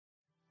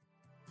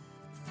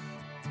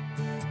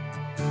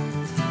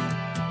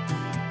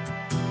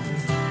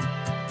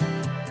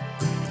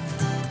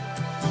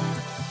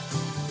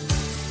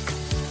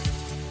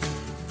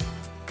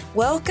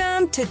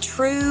Welcome to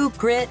True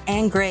Grit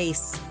and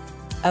Grace,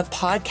 a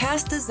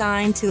podcast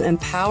designed to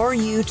empower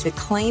you to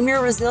claim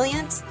your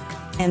resilience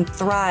and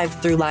thrive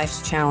through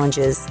life's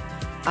challenges.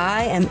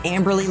 I am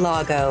Amberly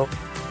Lago,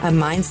 a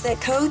mindset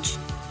coach,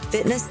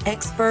 fitness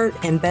expert,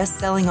 and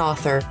best-selling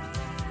author.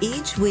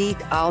 Each week,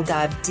 I'll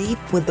dive deep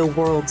with the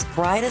world's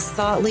brightest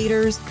thought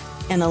leaders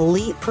and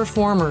elite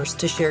performers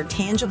to share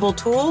tangible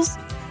tools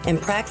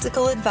and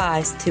practical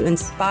advice to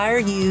inspire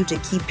you to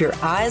keep your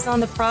eyes on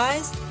the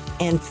prize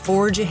and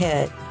forge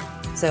ahead.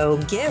 So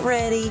get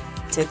ready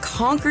to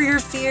conquer your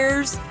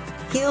fears,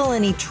 heal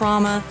any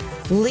trauma,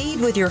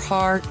 lead with your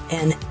heart,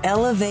 and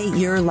elevate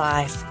your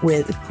life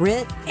with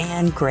grit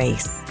and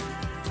grace.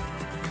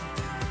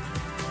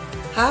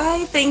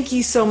 Hi, thank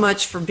you so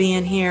much for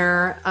being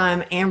here.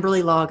 I'm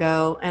Amberly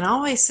Lago, and I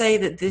always say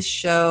that this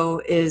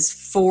show is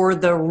for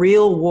the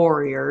real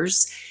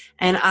warriors.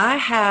 And I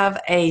have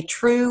a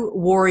true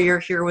warrior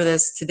here with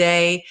us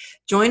today.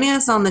 Joining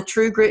us on the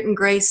True Grit and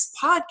Grace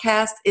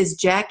podcast is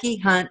Jacky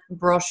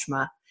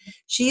Hunt-Broersma.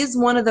 She is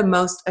one of the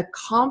most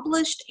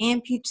accomplished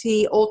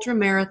amputee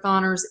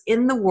ultramarathoners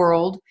in the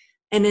world,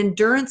 an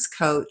endurance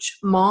coach,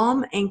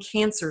 mom, and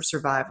cancer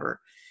survivor.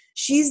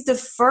 She's the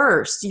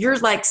first. You're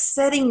like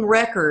setting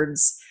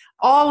records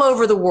all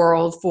over the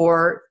world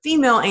for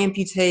female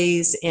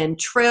amputees in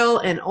trail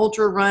and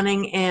ultra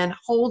running, and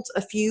holds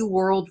a few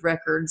world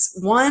records.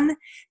 One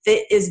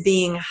that is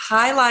being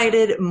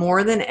highlighted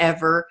more than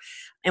ever,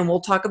 and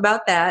we'll talk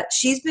about that.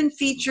 She's been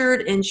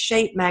featured in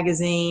Shape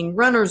Magazine,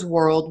 Runner's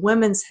World,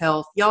 Women's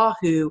Health,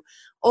 Yahoo,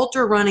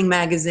 Ultra Running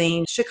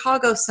Magazine,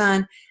 Chicago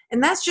Sun,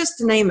 and that's just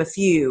to name a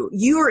few.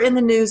 You are in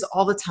the news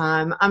all the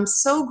time. I'm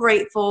so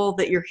grateful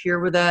that you're here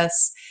with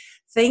us.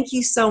 Thank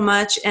you so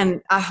much,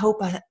 and I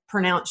hope I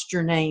pronounced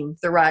your name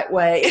the right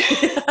way.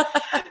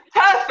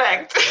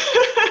 Perfect.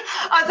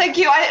 Thank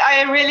you.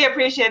 I really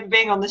appreciate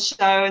being on the show,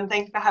 and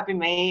thank you for having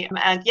me.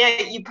 And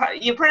yeah,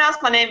 you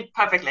pronounced my name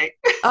perfectly.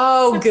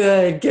 Oh,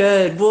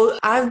 good. Well,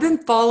 I've been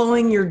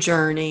following your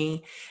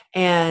journey,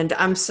 and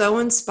I'm so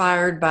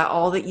inspired by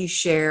all that you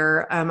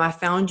share. I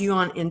found you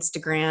on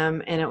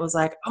Instagram, and it was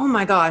like, oh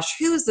my gosh,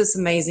 who is this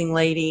amazing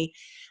lady?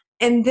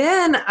 And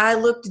then I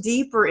looked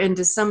deeper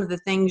into some of the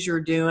things you're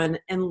doing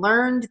and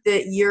learned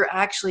that you're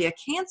actually a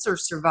cancer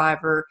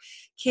survivor.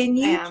 Can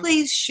you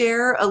please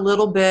share a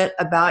little bit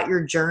about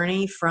your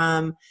journey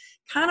from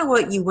kind of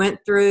what you went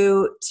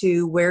through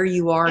to where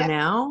you are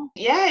now?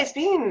 Yeah, it's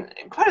been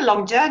quite a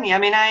long journey. I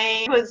mean,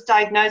 I was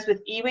diagnosed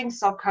with Ewing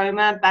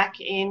sarcoma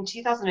back in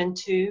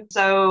 2002.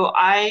 So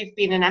I've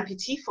been an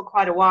amputee for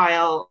quite a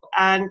while.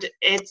 And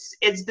it's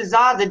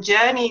bizarre. The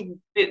journey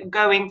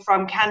going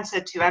from cancer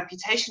to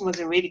amputation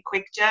was a really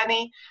quick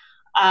journey.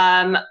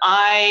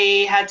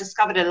 I had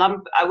discovered a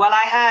lump.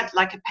 I had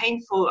like a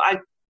painful,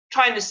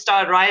 trying to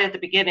start right at the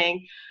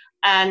beginning.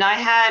 And I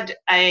had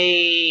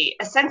a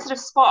sensitive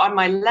spot on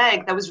my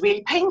leg that was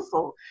really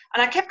painful.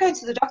 And I kept going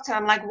to the doctor.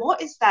 I'm like,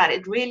 what is that?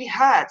 It really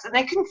hurts. And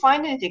they couldn't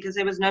find anything because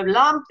there was no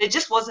lump. It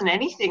just wasn't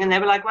anything. And they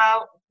were like,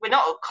 well, we're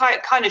not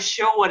quite kind of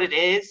sure what it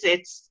is.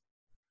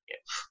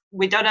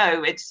 We don't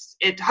know.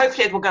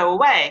 Hopefully it will go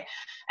away.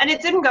 And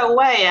it didn't go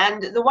away.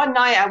 And the one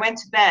night I went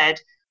to bed,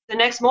 the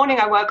next morning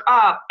I woke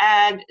up,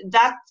 and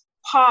that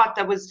part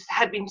that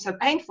had been so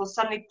painful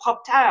suddenly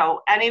popped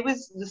out. And it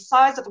was the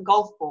size of a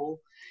golf ball.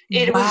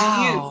 It was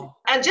huge,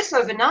 and just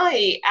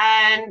overnight.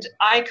 And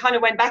I kind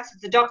of went back to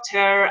the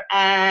doctor,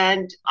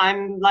 and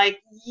I'm like,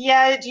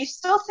 yeah, do you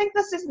still think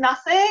this is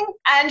nothing?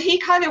 And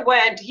he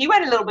went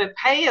a little bit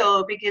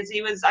pale, because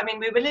we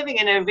were living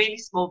in a really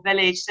small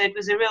village. So it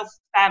was a real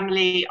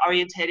family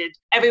orientated.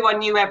 Everyone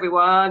knew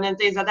everyone and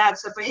things like that.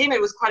 So for him,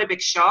 it was quite a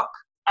big shock.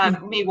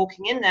 Me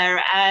walking in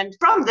there, and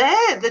from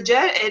there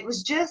it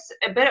was just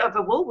a bit of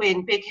a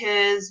whirlwind,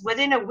 because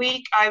within a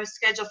week I was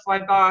scheduled for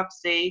a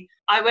biopsy.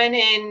 I went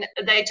in,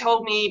 they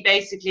told me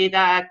basically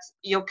that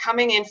you're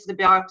coming in for the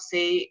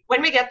biopsy.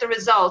 When we get the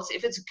results,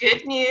 if it's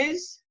good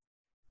news,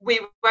 we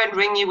won't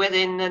ring you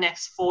within the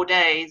next 4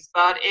 days,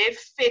 but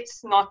if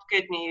it's not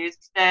good news,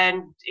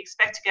 then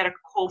expect to get a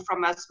call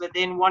from us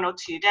within 1 or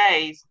 2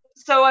 days.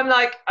 So I'm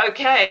like,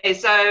 okay,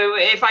 so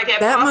if I get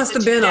that past must the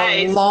have 2 been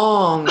days, a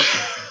long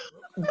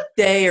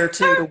day or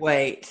two to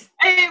wait.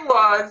 It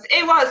was.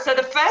 So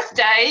the first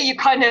day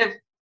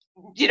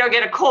you don't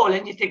get a call,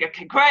 and you think,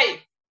 okay, great,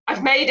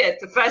 I've made it.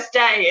 The first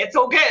day, it's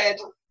all good.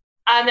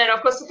 And then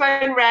of course the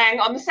phone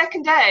rang on the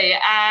second day,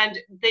 and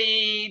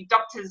the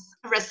doctor's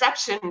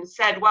reception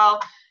said,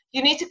 well,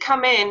 you need to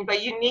come in, but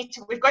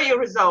we've got your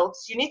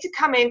results. You need to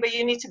come in, but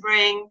you need to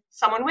bring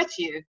someone with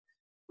you,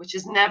 which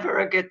is never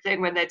a good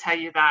thing when they tell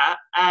you that.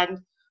 And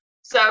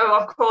so,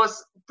 of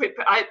course,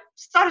 I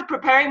started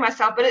preparing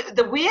myself. But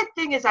the weird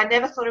thing is, I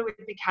never thought it would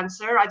be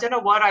cancer. I don't know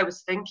what I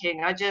was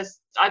thinking. I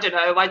don't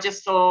know. I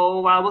just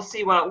thought, well, we'll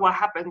see what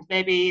happens.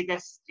 Maybe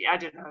I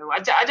don't know.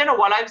 I don't know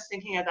what I was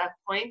thinking at that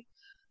point.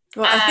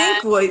 Well, I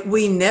think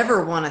we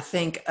never want to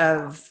think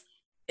of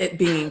it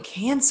being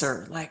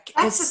cancer. Like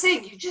That's the it's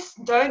thing. You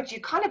just don't,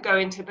 you kind of go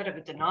into a bit of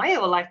a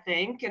denial, I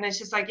think. And it's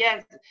just like,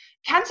 yeah,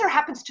 cancer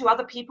happens to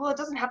other people. It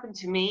doesn't happen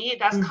to me.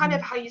 That's kind of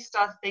hmm how you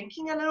start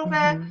thinking a little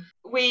bit. hmm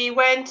We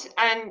went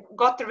and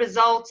got the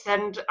results,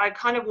 and I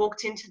kind of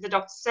walked into the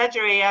doctor's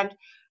surgery. And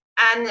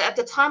at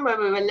the time where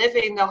we were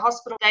living, the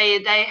hospital,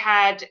 they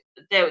had,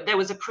 there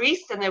was a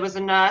priest and there was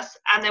a nurse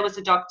and there was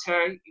a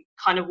doctor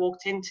kind of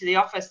walked into the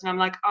office. And I'm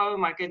like, oh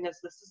my goodness,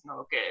 this is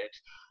not good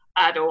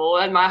at all.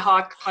 And my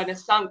heart kind of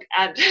sunk.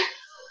 And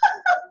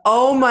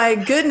Oh my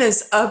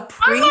goodness, a I'm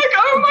priest, like,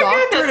 oh a my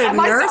doctor, goodness, and a am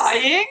I nurse?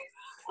 dying?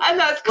 And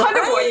that's kind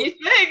of what Right?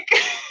 you think.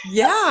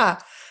 Yeah.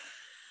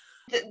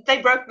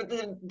 They broke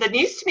the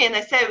news to me and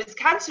they said it was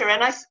cancer.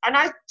 And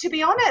I, to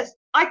be honest,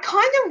 I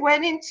kind of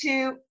went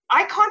into,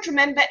 I can't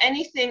remember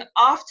anything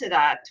after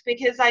that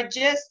because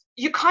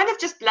you kind of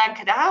just blank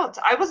it out.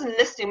 I wasn't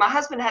listening. My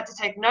husband had to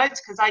take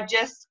notes because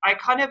I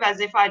kind of as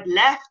if I'd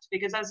left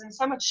because I was in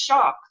so much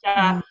shock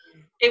that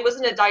Mm. it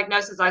wasn't a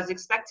diagnosis I was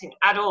expecting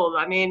at all.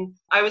 I mean,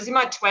 I was in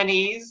my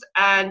 20s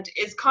and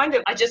it's kind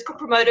of, I just got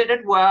promoted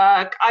at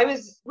work.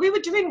 We were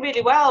doing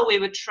really well. We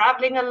were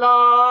traveling a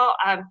lot.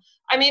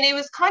 I mean, it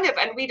was kind of,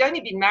 and we'd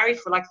only been married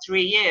for like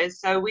 3 years.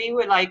 So we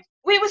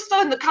were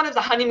still in the kind of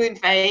the honeymoon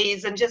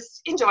phase and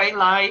just enjoying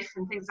life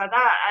and things like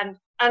that. And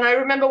I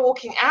remember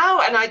walking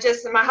out and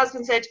my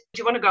husband said, do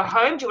you want to go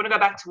home? Do you want to go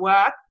back to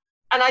work?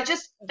 And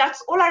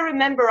that's all I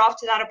remember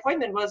after that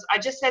appointment was I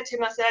just said to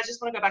him, I said, I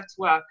just want to go back to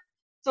work.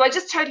 So I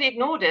just totally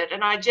ignored it.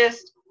 And I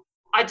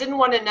didn't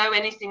want to know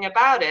anything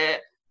about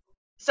it.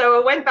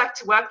 So I went back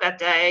to work that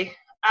day.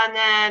 And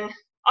then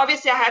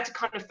obviously I had to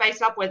kind of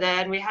face up with it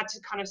and we had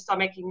to kind of start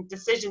making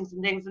decisions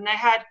and things. And they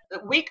had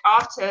a week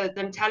after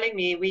them telling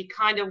me, we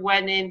had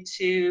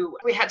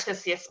to go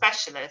see a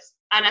specialist.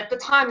 And at the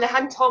time, they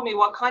hadn't told me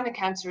what kind of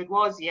cancer it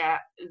was yet.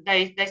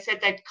 They said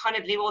they'd kind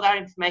of leave all that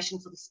information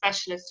for the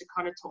specialist to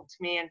kind of talk to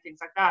me and things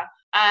like that.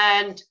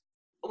 And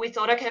we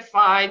thought, okay,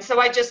 fine. So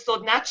I just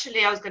thought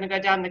naturally I was going to go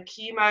down the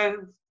chemo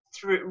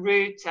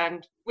route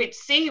and we'd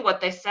see what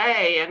they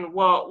say and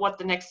what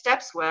the next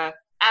steps were.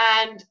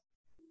 And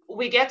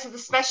we get to the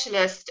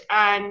specialist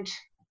and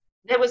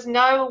there was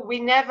no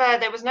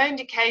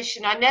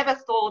indication. I never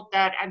thought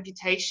that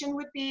amputation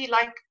would be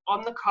like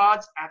on the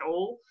cards at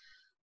all.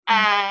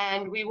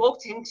 And we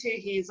walked into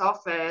his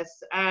office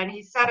and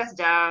he sat us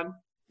down.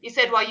 He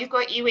said, well, you've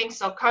got Ewing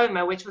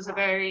sarcoma, which was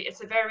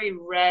it's a very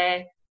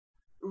rare,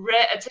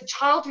 it's a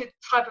childhood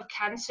type of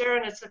cancer,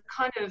 and it's a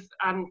kind of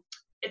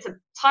it's a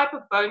type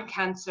of bone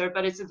cancer,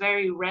 but it's a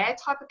very rare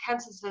type of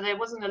cancer. So there's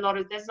not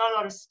a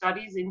lot of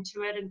studies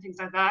into it and things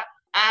like that.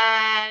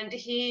 And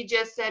he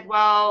just said,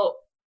 well,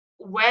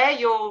 where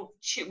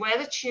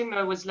the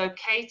tumor was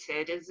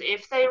located is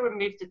if they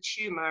removed the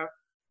tumor,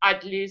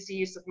 I'd lose the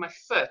use of my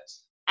foot.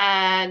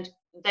 And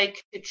they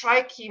could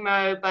try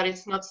chemo, but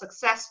it's not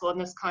successful in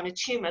this kind of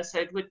tumor, so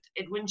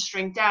it wouldn't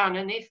shrink down.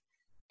 And if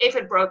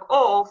it broke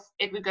off,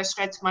 it would go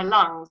straight to my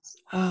lungs.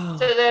 So Oh.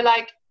 they're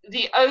like,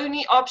 the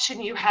only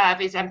option you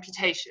have is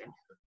amputation.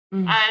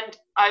 Mm. And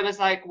I was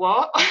like,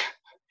 what?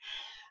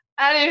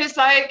 And it was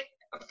like,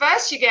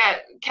 first you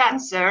get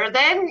cancer,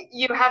 then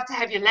you have to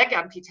have your leg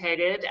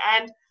amputated.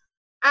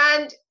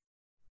 And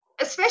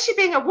especially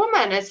being a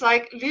woman, it's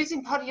like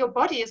losing part of your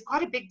body is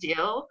quite a big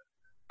deal.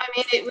 I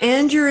mean, it was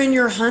And you're in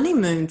your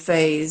honeymoon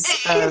phase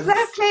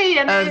exactly.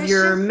 And it of was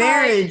your just like,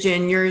 marriage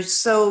and you're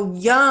so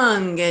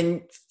young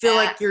and feel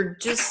uh, like you're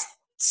just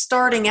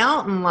starting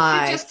out in you're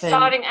just life and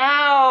starting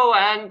out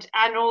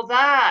and all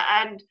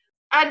that.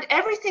 And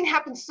everything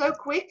happened so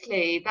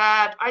quickly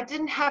that I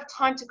didn't have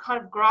time to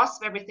kind of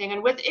grasp everything.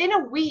 And within a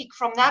week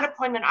from that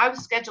appointment, I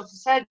was scheduled for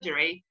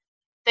surgery.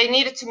 They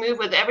needed to move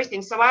with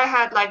everything. So I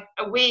had like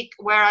a week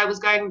where I was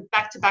going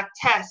back to back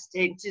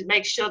testing to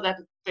make sure that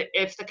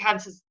if the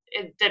cancer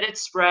that it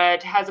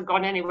spread hasn't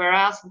gone anywhere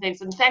else and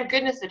things. And thank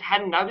goodness it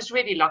hadn't. I was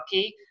really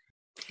lucky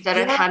that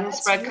it yeah, hadn't that's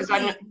spread because I.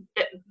 really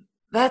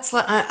that's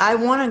like I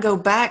want to go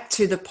back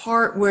to the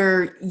part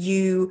where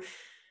you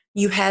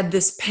had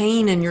this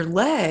pain in your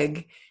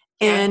leg.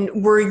 Yeah.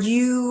 And were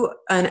you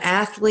an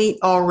athlete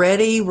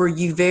already? Were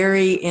you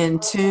very in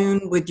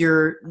tune with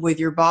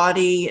your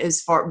body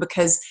as far,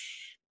 because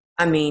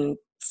I mean,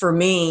 for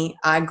me,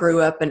 I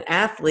grew up an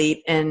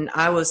athlete and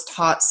I was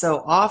taught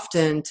so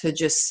often to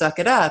just suck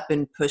it up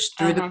and push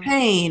through the Uh-huh.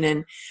 pain.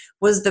 And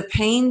was the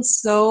pain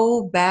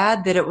so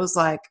bad that it was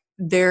like,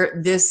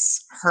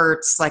 this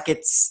hurts, like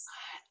it's,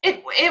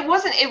 It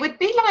wasn't. It would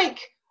be like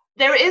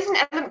there is an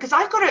element because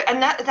I've got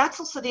and that's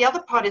also the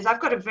other part is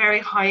I've got a very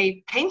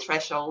high pain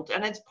threshold,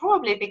 and it's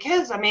probably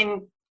because I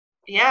mean,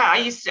 yeah, I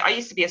used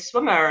to be a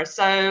swimmer,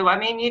 so I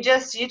mean, you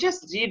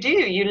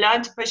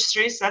learn to push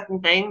through certain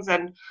things,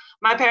 and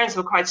my parents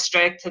were quite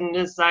strict, and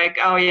it's like,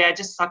 oh yeah,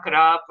 just suck it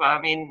up.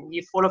 I mean,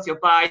 you fall off your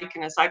bike,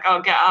 and it's like,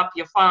 oh, get up,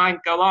 you're fine,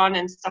 go on,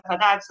 and stuff like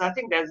that. So I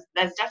think there's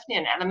definitely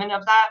an element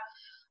of that.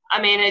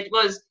 I mean, it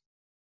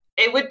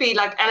would be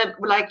like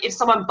if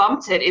someone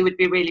bumped it, it would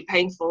be really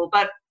painful.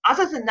 But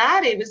other than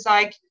that, it was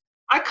like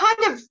I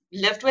kind of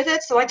lived with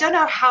it. So I don't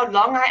know how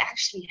long I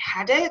actually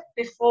had it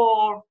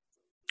before.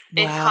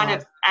 it kind Wow.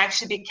 of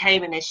actually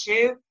became an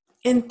issue.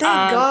 And thank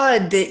Um,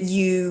 God that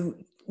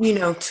you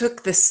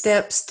took the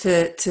steps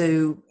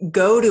to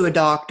go to a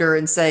doctor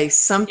and say yeah,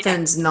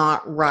 something's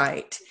not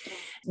right.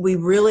 We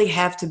really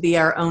have to be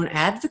our own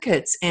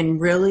advocates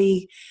and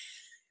really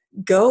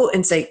go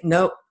and say,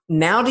 nope,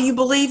 now do you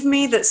believe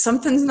me that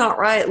something's not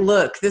right?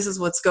 Look, this is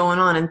what's going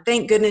on. And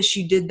thank goodness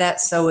you did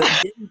that so it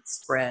didn't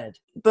spread.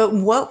 But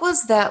what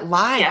was that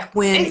like yeah,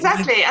 when you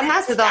exactly.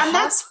 get to the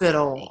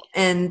hospital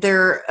and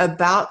they're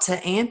about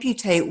to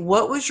amputate?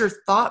 What was your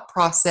thought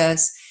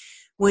process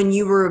when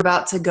you were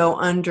about to go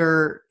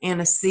under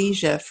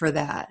anesthesia for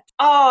that?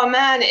 oh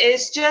man,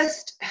 it's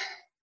just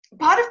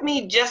part of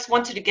me just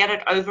wanted to get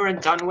it over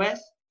and done with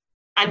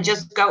and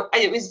just go.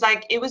 It was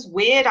like, it was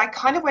weird. I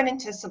kind of went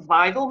into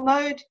survival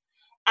mode,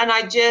 and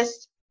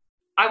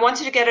I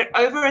wanted to get it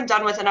over and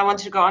done with, and I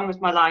wanted to go on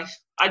with my life.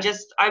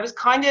 I was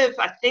kind of,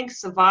 I think,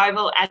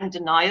 survival and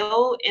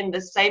denial in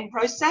the same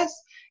process.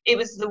 It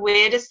was the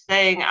weirdest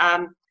thing.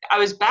 I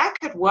was back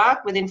at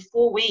work within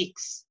 4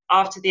 weeks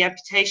after the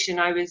amputation.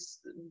 I was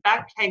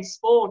back playing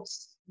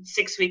sports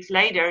 6 weeks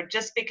later,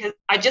 just because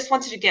I just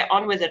wanted to get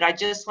on with it. I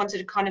just wanted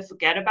to kind of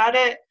forget about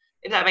it,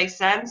 if that makes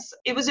sense.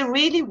 It was a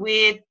really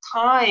weird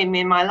time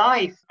in my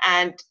life.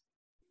 And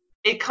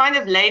it kind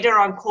of later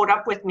on caught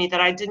up with me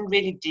that I didn't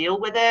really deal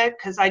with it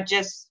because I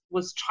just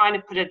was trying to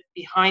put it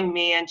behind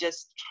me and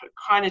just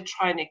kind of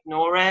try and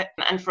ignore it.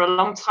 And for a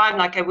long time,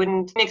 like, I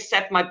wouldn't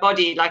accept my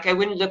body. Like, I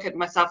wouldn't look at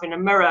myself in a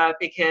mirror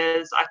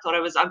because I thought I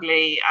was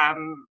ugly.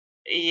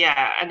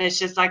 Yeah. And it's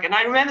just like, and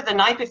I remember the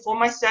night before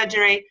my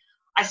surgery,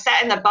 I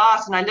sat in the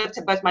bath and I looked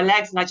at both my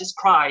legs and I just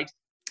cried.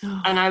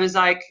 Oh, And I was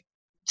like,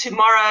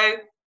 tomorrow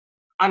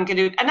I'm going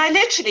to, and I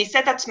literally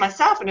said that to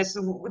myself. And it's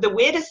the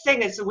weirdest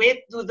thing. It's the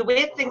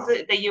weird things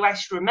that you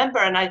actually remember.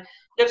 And I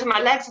looked at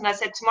my legs and I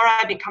said, tomorrow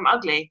I become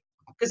ugly,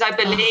 because I oh.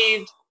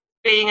 believed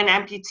being an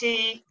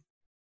amputee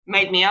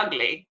made me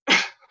ugly.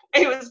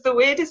 It was the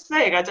weirdest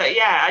thing.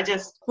 I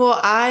just, Well,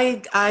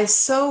 I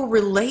so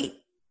relate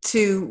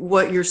to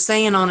what you're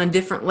saying on a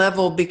different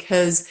level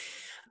because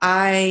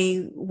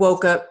I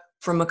woke up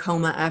from a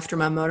coma after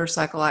my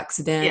motorcycle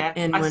accident. yeah,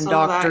 And I when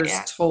saw that. doctors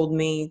Yeah, told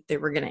me they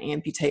were going to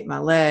amputate my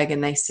leg,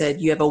 and they said,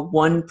 you have a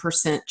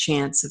 1%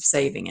 chance of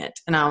saving it.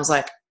 And I was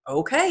like,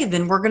 okay,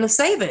 then we're going to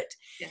save it.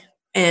 yeah,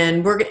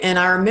 And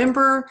I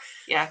remember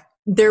yeah,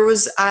 there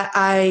was,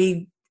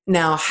 I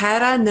now,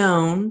 had I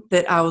known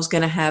that I was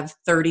going to have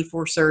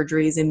 34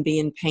 surgeries and be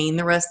in pain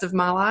the rest of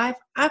my life,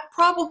 I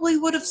probably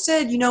would have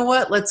said, you know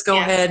what, let's go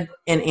yeah, ahead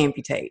and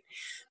amputate.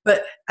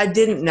 But I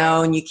didn't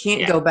know, exactly. and you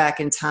can't Yeah, go back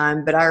in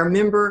time. But I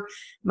remember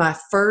my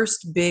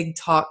first big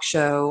talk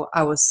show,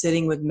 I was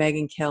sitting with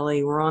Megan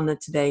Kelly. We're on the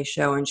Today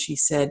Show, and she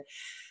said,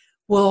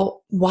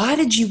 well, why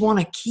did you want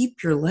to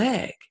keep your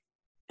leg?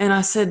 And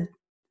I said,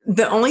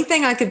 the only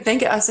thing I could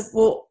think of, I said,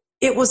 well,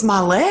 it was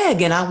my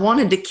leg and I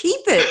wanted to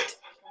keep it.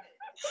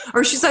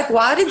 Or she's like,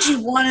 why didn't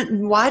you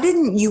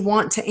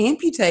want to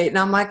amputate? And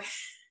I'm like,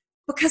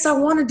 because I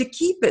wanted to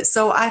keep it.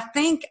 So I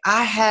think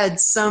I had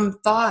some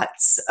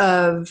thoughts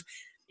of,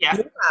 yeah,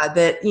 yeah,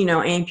 that,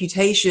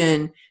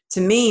 amputation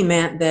to me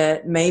meant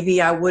that maybe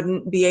I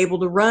wouldn't be able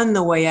to run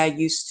the way I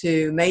used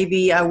to.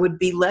 Maybe I would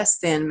be less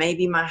than.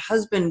 Maybe my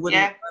husband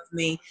wouldn't yeah. love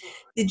me.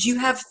 Did you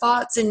have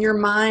thoughts in your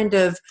mind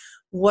of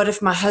what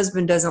if my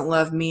husband doesn't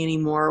love me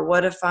anymore?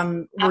 Were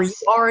you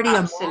already a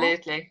mom?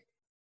 Absolutely.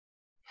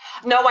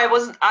 No, I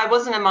wasn't. I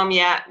wasn't a mum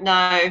yet.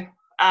 No.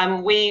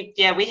 We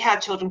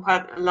had children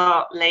quite a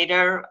lot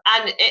later,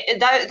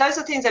 and those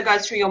are things that go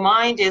through your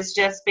mind. Is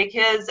just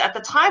because at the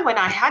time when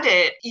I had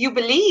it, you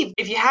believe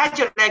if you had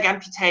your leg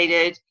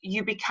amputated,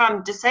 you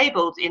become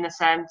disabled in a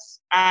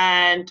sense,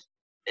 and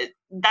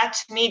that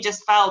to me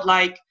just felt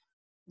like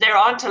there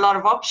aren't a lot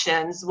of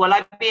options. Will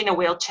I be in a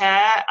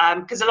wheelchair?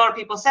 Because a lot of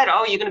people said,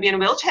 "Oh, you're going to be in a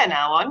wheelchair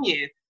now, aren't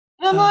you?"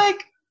 And I'm Oh,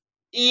 like,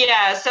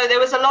 yeah, so there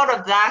was a lot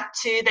of that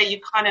too that you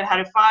kind of had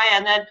to fire,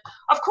 and then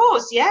of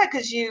course, yeah,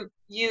 because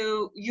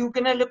you're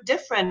gonna look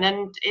different,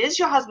 and is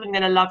your husband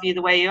gonna love you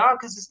the way you are?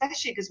 Because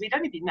especially because we'd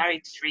only been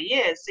married 3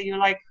 years, so you're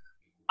like,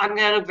 I'm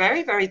gonna look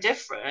very, very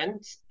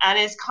different, and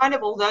it's kind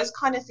of all those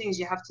kind of things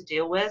you have to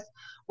deal with,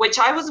 which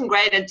I wasn't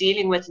great at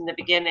dealing with in the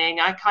beginning.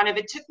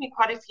 It took me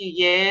quite a few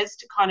years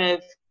to kind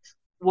of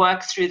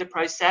work through the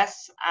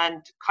process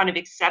and kind of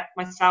accept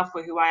myself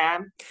for who I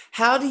am.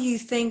 how do you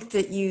think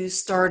that you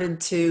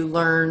started to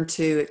learn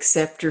to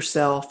accept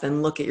yourself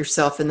and look at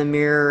yourself in the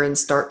mirror and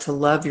start to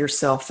love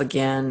yourself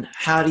again?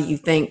 How do you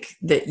think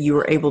that you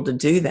were able to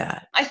do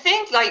that? I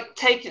think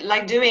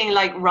doing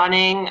like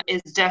running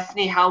is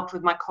definitely helped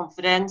with my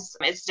confidence.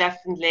 It's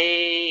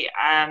definitely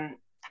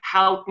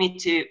helped me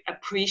to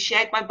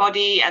appreciate my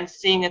body and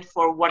seeing it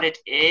for what it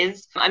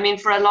is. I mean,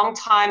 for a long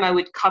time, I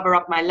would cover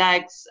up my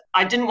legs.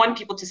 I didn't want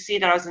people to see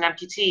that I was an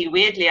amputee.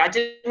 Weirdly, I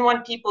didn't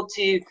want people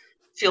to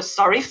feel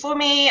sorry for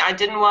me. I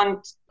didn't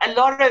want a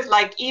lot of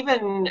like,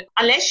 even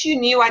unless you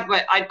knew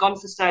I'd gone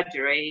for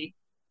surgery,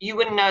 you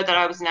wouldn't know that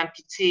I was an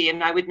amputee,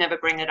 and I would never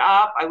bring it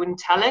up. I wouldn't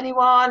tell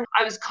anyone.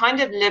 I was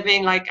kind of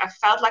living like, I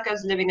felt like I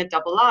was living a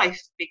double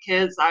life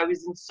because I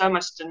was in so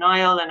much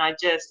denial, and I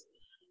just,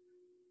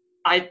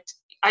 I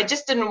I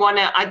just didn't want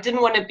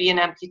to be an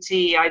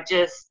amputee. I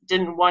just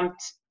didn't want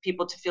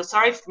people to feel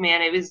sorry for me.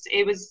 And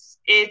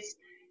it's,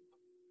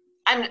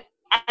 and,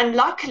 and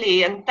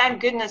luckily, and thank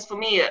goodness for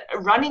me,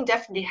 running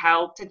definitely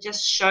helped. It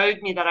just showed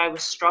me that I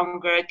was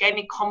stronger. It gave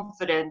me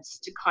confidence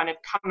to kind of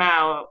come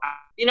out.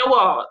 You know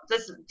what?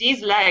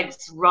 These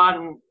legs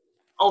run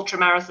ultra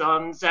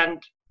marathons,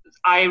 and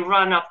I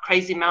run up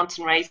crazy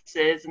mountain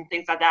races and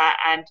things like that.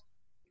 And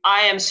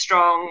I am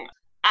strong.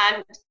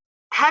 And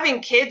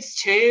having kids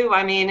too,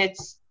 I mean,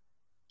 it's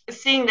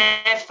seeing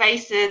their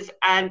faces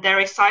and their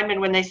excitement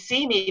when they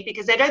see me,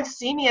 because they don't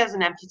see me as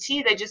an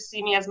amputee, they just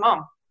see me as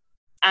mom.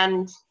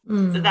 And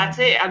that's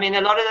Mm. it. I mean,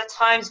 a lot of the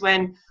times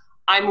when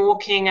I'm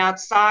walking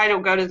outside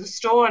or go to the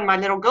store, and my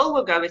little girl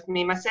will go with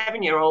me, my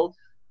 7-year-old,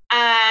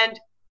 and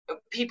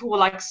people will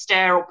like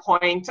stare or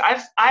point.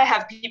 I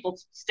have people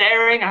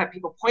staring, I have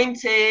people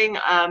pointing.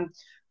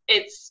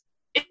 It's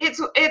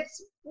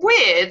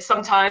weird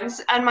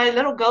sometimes, and my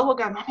little girl will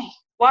go, "Mommy,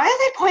 why are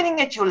they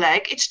pointing at your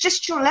leg? It's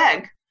just your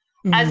leg,"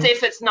 as Mhm.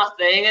 if it's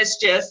nothing.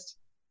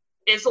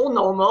 It's all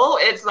normal.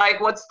 It's like,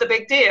 what's the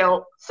big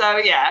deal? So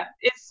yeah,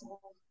 it's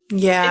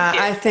Yeah,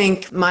 good. I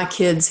think my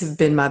kids have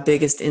been my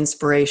biggest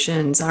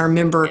inspirations. I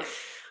remember Yeah,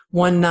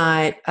 one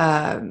night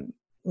I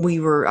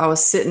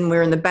was sitting, we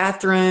were in the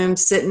bathroom,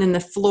 sitting in the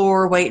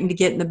floor, waiting to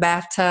get in the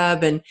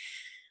bathtub, and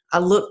I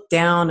looked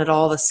down at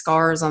all the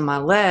scars on my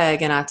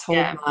leg, and I told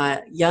yeah.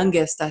 my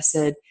youngest, I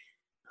said,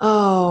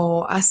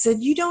 "Oh," I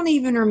said, "you don't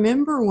even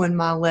remember when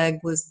my leg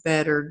was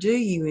better, do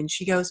you?" And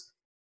she goes,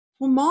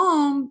 "Well,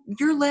 Mom,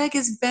 your leg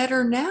is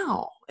better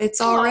now. It's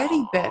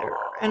already better."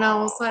 And I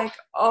was like,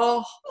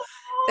 "Oh,"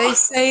 they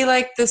say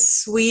like the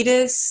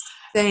sweetest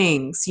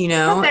things,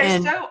 Because they're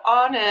and so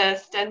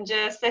honest, and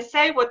just they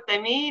say what they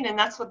mean, and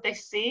that's what they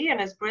see,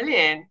 and it's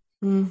brilliant.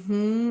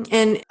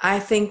 and I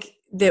think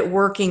that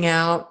working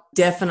out,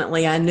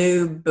 definitely, I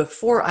knew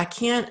before I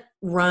can't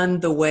run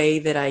the way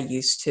that I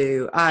used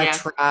to. I Yeah.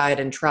 tried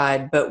and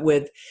tried, but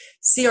with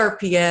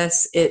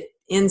CRPS, it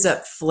ends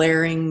up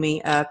flaring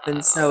me up,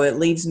 and so it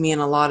leaves me in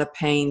a lot of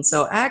pain.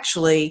 So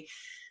actually,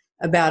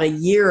 about a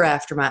year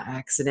after my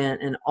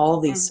accident and all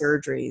these Mm,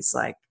 surgeries,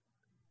 like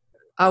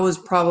I was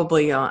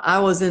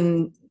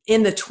in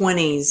the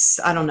 20s,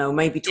 I don't know,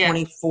 maybe yeah.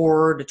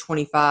 24 to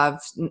 25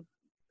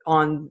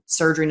 on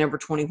surgery number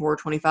 24,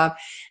 25.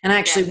 And I Yeah.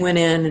 actually went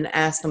in and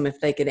asked them if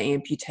they could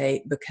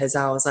amputate, because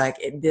I was like,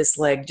 this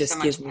leg So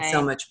just gives much me so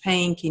pain. much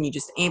pain. Can you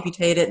just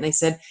amputate it? And they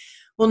said,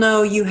 well,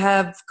 no, you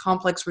have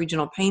complex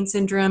regional pain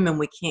syndrome, and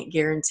we can't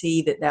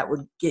guarantee that that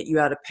would get you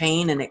out of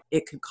pain, and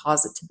it could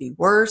cause it to be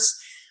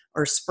worse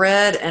or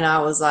spread. And I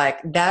was like,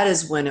 that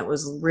is when it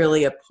was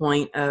really a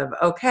point of,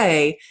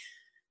 okay,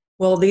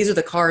 well, these are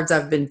the cards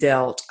I've been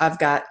dealt. I've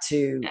got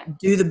to Yeah.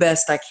 do the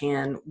best I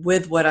can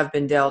with what I've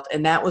been dealt.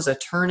 And that was a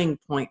turning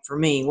point for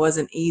me. It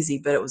wasn't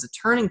easy, but it was a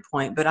turning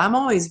point. But I'm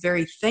always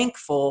very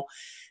thankful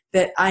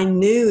that I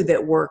knew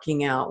that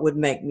working out would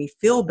make me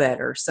feel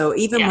better. So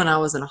even Yeah. when I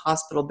was in a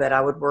hospital bed, I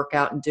would work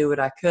out and do what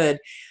I could.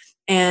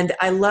 And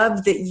I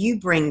love that you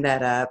bring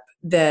that up,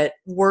 that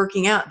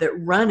working out, that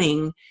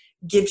running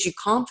gives you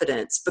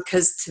confidence,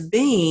 because to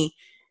me,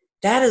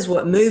 that is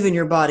what moving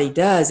your body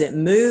does. It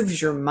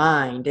moves your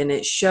mind, and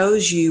it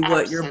shows you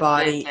what your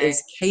body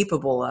is Absolutely.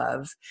 capable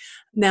of.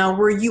 Now,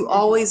 were you Mhm.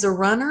 always a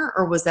runner,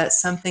 or was that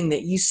something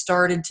that you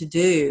started to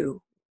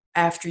do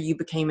after you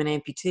became an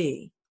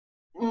amputee?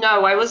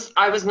 No, I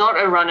was not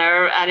a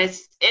runner, and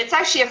it's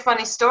actually a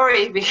funny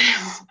story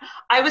because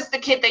I was the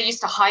kid that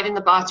used to hide in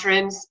the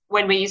bathrooms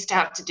when we used to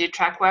have to do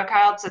track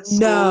workouts at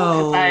school,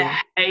 because No.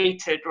 I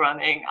hated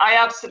running. I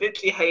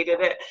absolutely hated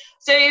it.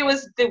 So it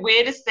was the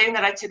weirdest thing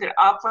that I took it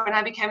up when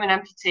I became an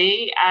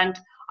amputee, and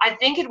I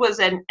think it was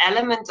an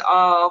element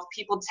of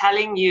people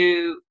telling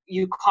you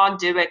you can't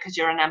do it because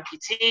you're an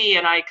amputee,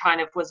 and I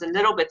kind of was a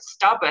little bit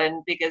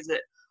stubborn because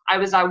I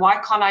was like, why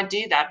can't I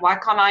do that? Why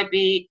can't I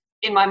be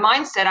in my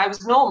mindset, I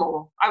was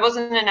normal. I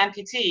wasn't an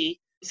amputee.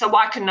 So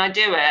why couldn't I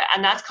do it?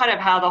 And that's kind of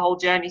how the whole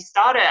journey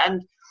started.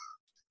 And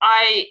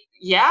I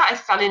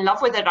fell in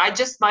love with it.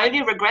 My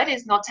only regret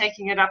is not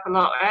taking it up a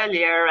lot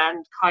earlier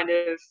and kind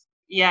of,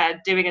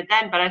 doing it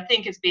then. But I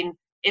think it's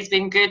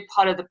been good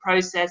part of the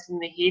process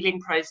and the healing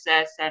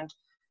process, and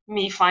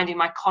me finding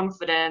my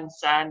confidence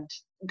and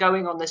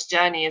going on this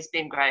journey has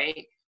been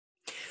great.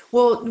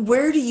 Well,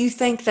 where do you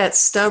think that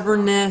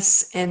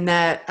stubbornness and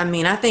that, I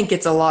mean, I think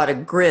it's a lot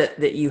of grit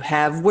that you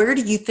have. Where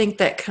do you think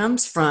that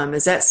comes from?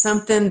 Is that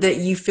something that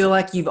you feel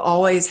like you've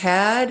always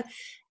had,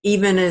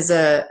 even as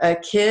a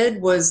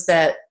kid? Was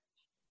that,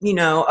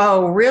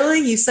 oh, really?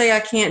 You say I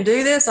can't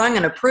do this? I'm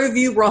going to prove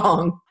you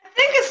wrong. I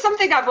think it's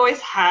something I've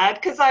always had,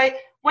 because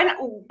when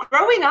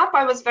growing up,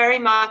 I was very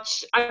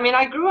much, I mean,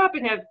 I grew up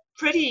in a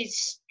pretty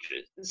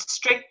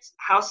strict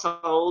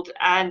household,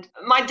 and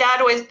my dad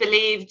always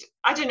believed,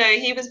 I don't know,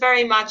 he was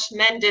very much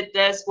men did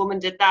this, woman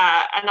did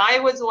that. And I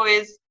was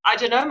always, I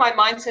don't know, my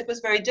mindset was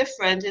very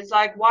different. It's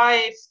like,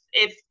 why,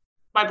 if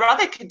my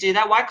brother could do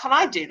that, why can't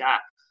I do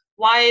that?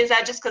 Why is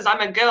that just because I'm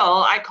a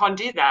girl, I can't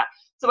do that?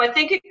 So I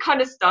think it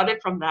kind of started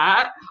from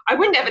that. I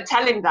would never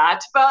tell him that,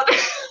 but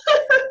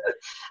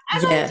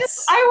and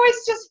Yes. I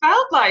always just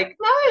felt like,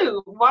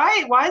 no,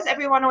 why is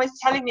everyone always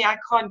telling me I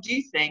can't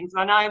do things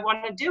when I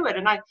want to do it?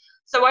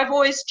 So I've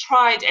always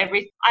tried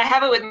I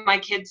have it with my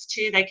kids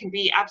too. They can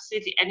be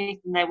absolutely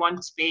anything they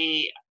want to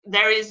be.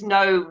 There is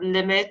no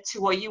limit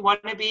to what you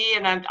want to be.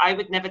 And I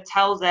would never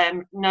tell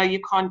them, no,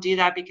 you can't do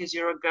that because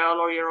you're a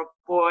girl or you're a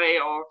boy,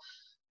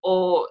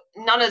 or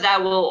none of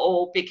that will,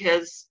 or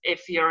because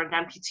if you're an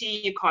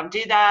amputee, you can't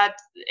do that.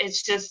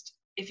 It's just,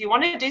 if you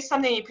want to do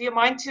something, you put your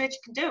mind to it, you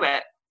can do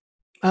it.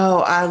 Oh,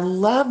 I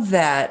love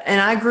that.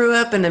 And I grew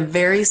up in a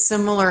very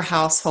similar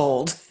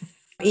household.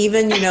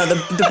 Even,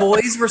 the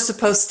boys were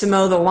supposed to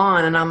mow the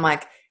lawn, and I'm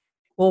like,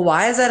 well,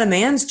 why is that a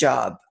man's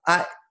job?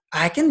 I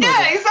can mow the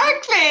Yeah, lawn.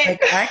 exactly.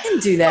 Like, I can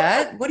do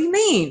that. What do you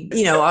mean?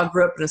 I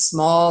grew up in a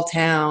small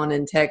town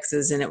in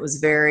Texas, and it was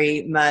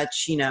very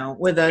much,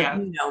 with Yeah.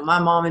 my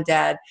mom and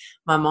dad.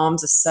 My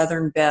mom's a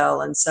Southern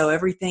belle, and so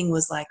everything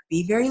was like,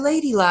 be very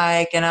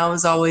ladylike. And I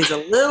was always a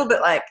little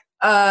bit like,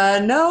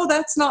 no,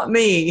 that's not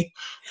me.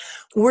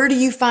 Where do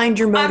you find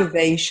your Um,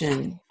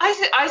 motivation?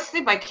 I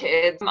see my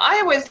kids. I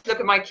always look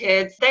at my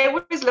kids. They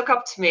always look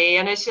up to me,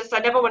 and it's just I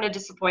never want to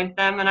disappoint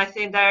them. And I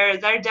think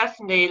they're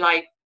definitely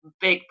like a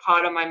big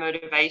part of my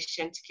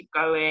motivation to keep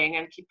going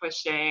and keep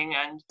pushing.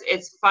 And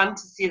it's fun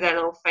to see their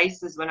little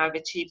faces when I've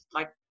achieved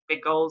like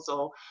big goals.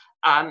 Or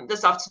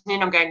this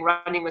afternoon, I'm going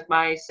running with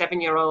my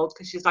 7-year-old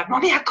because she's like,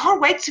 "Mommy, I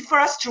can't wait for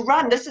us to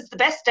run. This is the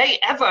best day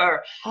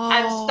ever."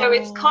 And so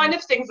it's Oh, kind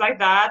of things like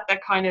that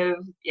that kind of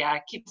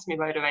keeps me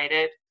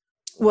motivated.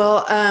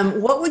 well,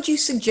 what would you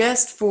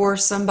suggest for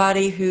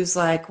somebody who's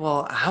like,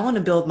 well, I want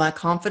to build my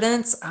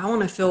confidence. I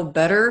want to feel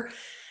better.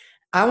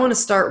 I want to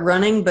start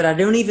running, but I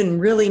don't even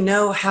really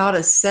know how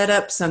to set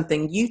up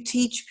something. You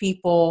teach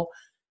people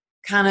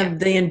kind Yeah. of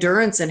the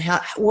endurance, and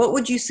what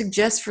would you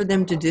suggest for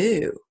them to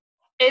do?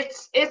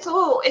 It's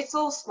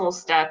all small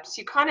steps.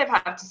 You kind of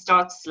have to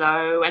start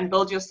slow and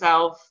build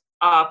yourself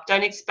up.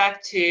 Don't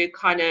expect to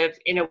kind of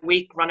in a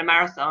week run a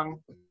marathon.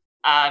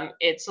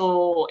 It's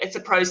a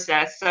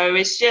process. So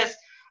it's just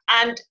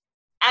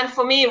and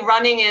for me,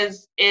 running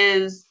is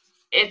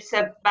it's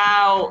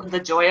about the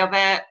joy of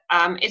it.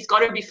 It's got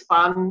to be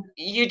fun.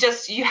 You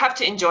have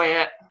to enjoy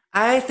it.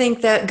 I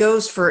think that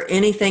goes for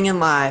anything in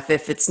life.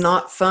 If it's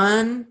not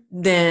fun,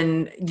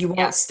 then you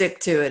Yeah, won't stick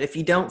to it if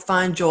you don't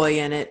find joy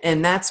in it.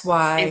 And that's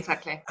why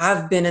exactly.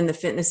 I've been in the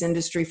fitness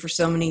industry for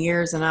so many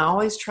years. And I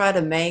always try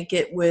to make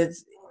it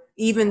with,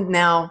 even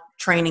now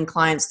training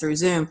clients through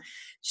Zoom,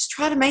 just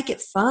try to make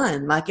it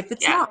fun. Like if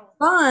it's Yeah. not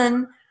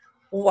fun,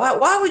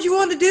 why would you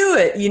want to do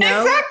it?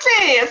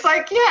 Exactly. It's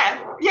like,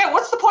 yeah,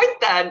 what's the point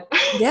then?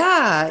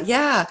 Yeah,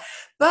 yeah.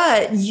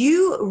 But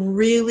you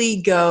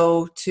really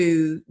go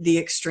to the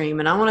extreme.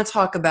 And I want to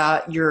talk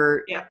about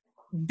your Yeah.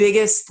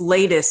 biggest,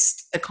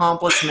 latest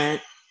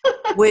accomplishment,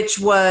 which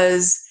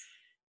was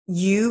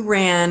you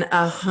ran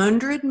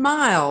 100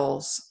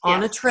 miles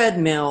on a Yes.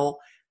 treadmill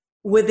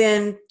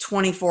within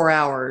 24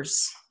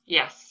 hours.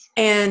 Yes.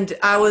 And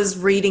I was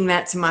reading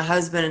that to my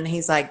husband, and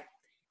he's like,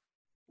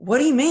 what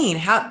do you mean?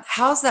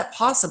 How's that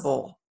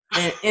possible?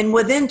 And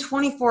within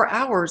 24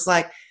 hours,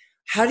 like,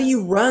 how do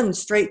you run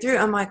straight through?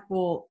 I'm like,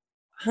 well,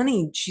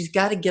 honey, she's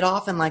got to get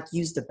off and like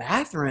use the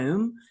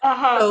bathroom.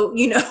 Uh-huh. So,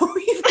 you've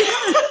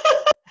got,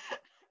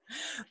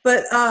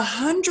 but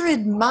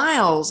 100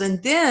 miles.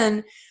 And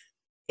then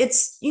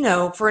it's,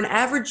 for an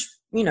average,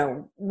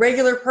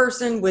 regular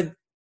person with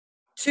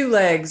two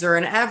legs, or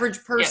an average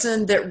Yes.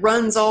 person that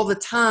runs all the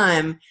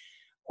time,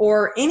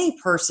 or any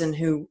person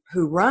who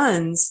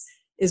runs,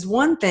 is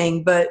one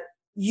thing. But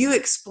you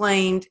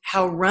explained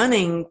how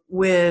running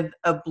with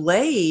a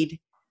blade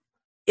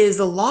is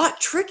a lot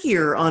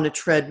trickier on a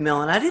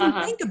treadmill, and I didn't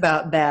Uh-huh. think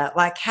about that,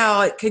 like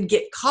how it could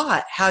get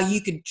caught, how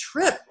you could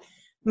trip.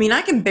 I mean,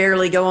 I can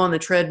barely go on the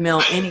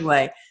treadmill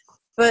anyway.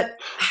 But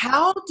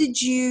how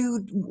did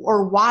you,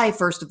 or why,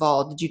 first of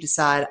all, did you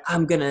decide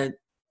I'm going to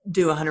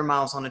do 100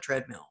 miles on a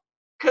treadmill?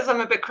 Because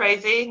I'm a bit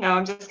crazy. No,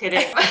 I'm just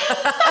kidding.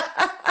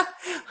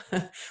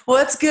 Well,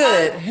 that's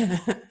good.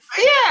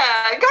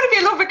 Yeah, got to be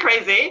a little bit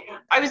crazy.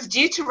 I was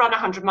due to run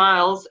 100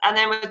 miles, and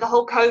then with the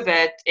whole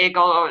COVID, it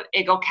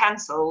got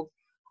cancelled.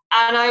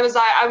 And I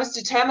was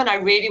determined. I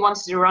really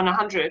wanted to run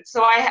 100.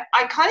 So I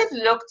kind of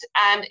looked,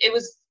 and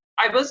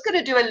I was going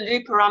to do a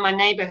loop around my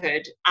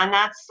neighborhood, and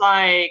that's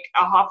like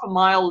a half a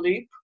mile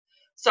loop.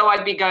 So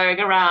I'd be going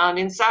around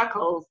in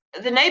circles.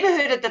 The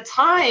neighborhood at the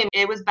time,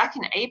 it was back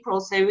in April,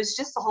 so it was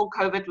just the whole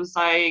COVID was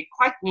like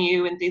quite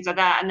new and things like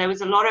that. And there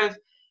was a lot of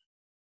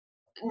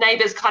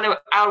neighbors kind of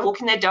out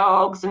walking their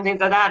dogs and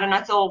things like that. And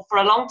I thought for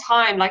a long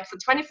time, like for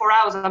 24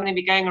 hours, I'm going to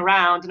be going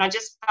around. And I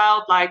just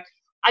felt like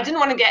I didn't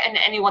want to get in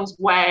anyone's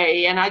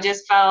way. And I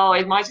just felt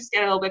it might just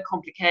get a little bit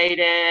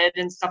complicated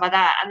and stuff like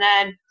that. And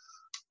then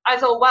I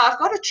thought, well, I've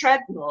got a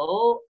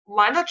treadmill.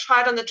 Why not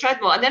try it on the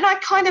treadmill? And then I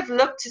kind of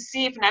looked to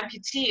see if an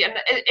amputee, and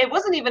it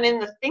wasn't even in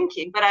the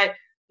thinking, but I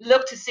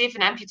looked to see if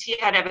an amputee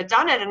had ever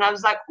done it. And I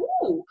was like,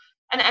 ooh,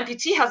 an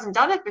amputee hasn't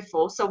done it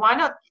before. So why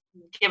not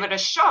give it a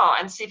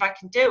shot and see if I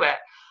can do it?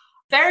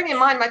 bearing in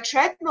mind my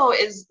treadmill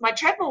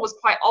was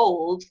quite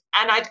old,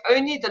 and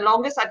the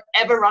longest I'd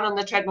ever run on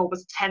the treadmill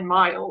was 10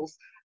 miles,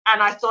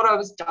 and I thought I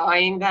was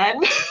dying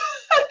then.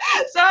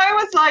 So I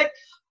was like,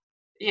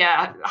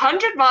 yeah,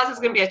 100 miles is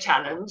going to be a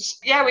challenge.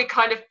 Yeah, we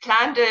kind of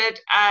planned it,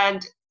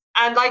 and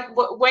like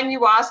when you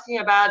were asking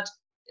about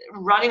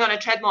running on a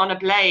treadmill on a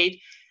blade,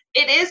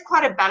 it is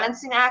quite a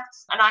balancing act,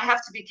 and I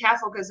have to be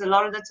careful because a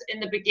lot of in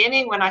the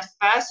beginning when I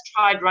first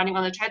tried running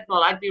on the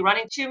treadmill, I'd be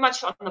running too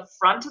much on the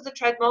front of the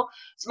treadmill,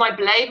 so my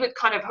blade would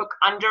kind of hook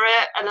under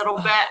it a little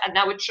bit, and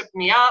that would trip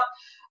me up.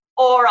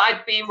 Or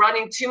I'd be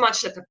running too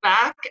much at the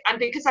back, and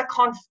because I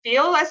can't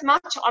feel as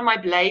much on my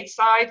blade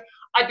side,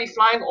 I'd be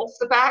flying off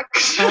the back.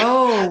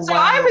 Oh, So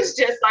I wow. was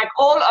just like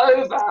all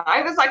over.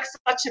 I was like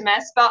such a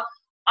mess, but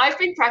I've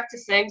been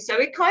practicing, so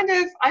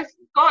I've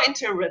got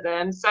into a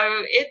rhythm.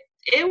 So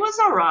it was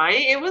all right.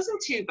 It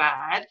wasn't too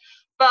bad.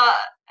 But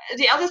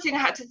the other thing I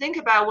had to think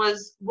about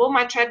was, will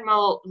my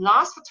treadmill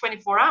last for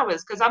 24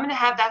 hours? Because I'm going to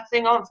have that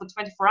thing on for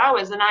 24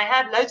 hours. And I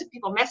had loads of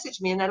people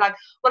message me, and they're like,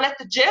 well, at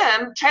the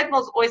gym,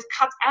 treadmills always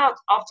cut out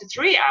after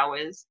 3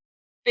 hours,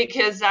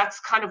 because that's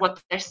kind of what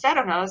they're set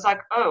on. I was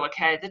like, oh,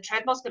 okay, the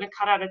treadmill's going to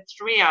cut out at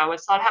 3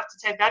 hours, so I'll have to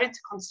take that into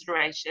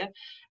consideration.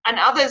 And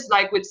others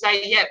like would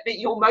say, yeah, but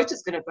your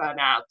motor's going to burn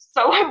out.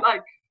 So I'm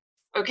like,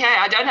 okay,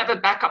 I don't have a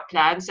backup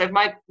plan. So if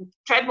my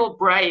treadmill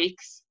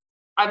breaks,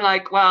 I'm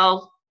like,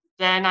 well,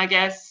 then I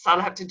guess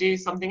I'll have to do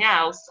something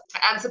else.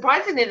 And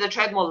surprisingly, the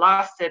treadmill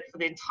lasted for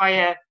the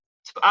entire.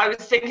 I was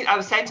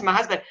saying to my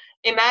husband,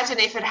 imagine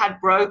if it had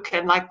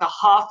broken like the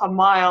half a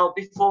mile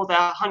before the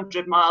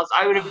 100 miles,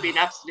 I would have been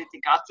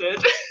absolutely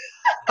gutted.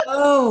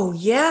 Oh,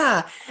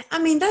 yeah. I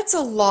mean, that's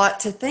a lot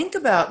to think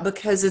about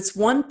because it's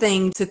one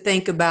thing to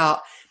think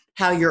about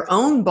how your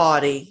own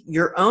body,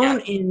 your Yeah, own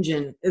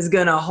engine is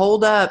going to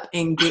hold up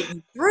and get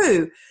you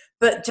through.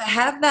 But to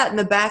have that in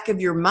the back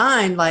of your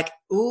mind, like,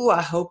 oh,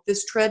 I hope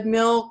this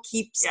treadmill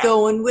keeps yeah.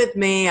 going with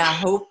me. I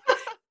hope.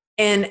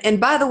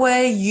 And by the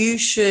way, you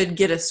should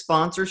get a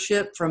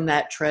sponsorship from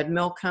that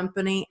treadmill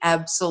company.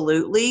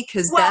 Absolutely.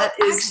 Because that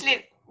Well, is,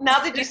 actually, now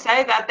that you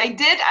say that, they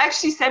did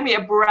actually send me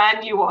a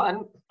brand new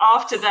one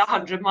after the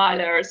 100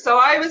 miler. So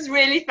I was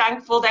really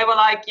thankful. They were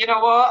like, you know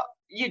what,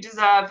 you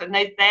deserve. And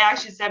they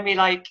actually sent me,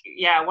 like,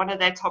 yeah, one of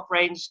their top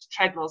range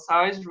treadmills. So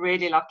I was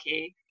really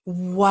lucky.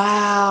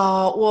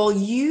 wow. Well,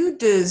 you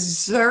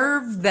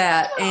deserve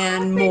that Oh,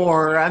 and thank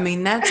more. you. I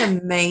mean, that's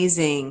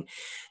amazing.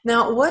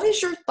 Now, what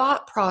is your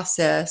thought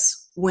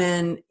process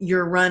when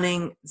you're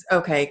running?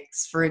 Okay,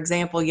 for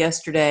example,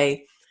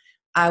 yesterday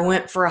I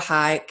went for a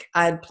hike.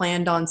 I had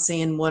planned on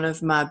seeing one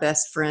of my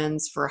best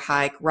friends for a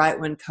hike right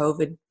when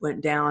COVID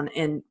went down,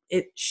 and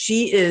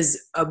she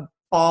is a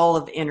ball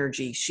of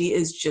energy. She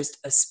is just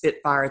a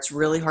spitfire. It's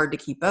really hard to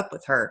keep up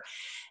with her.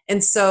 And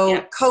Yeah.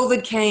 so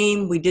COVID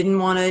came, we didn't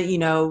want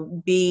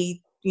to,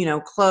 be,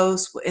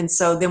 close. And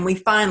so then we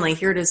finally,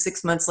 here it is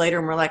 6 months later,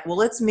 and we're like, well,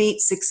 let's meet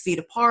 6 feet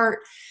apart.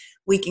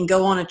 We can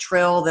go on a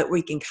trail that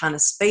we can kind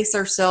of space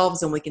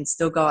ourselves and we can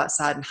still go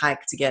outside and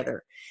hike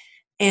together.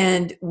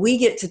 And we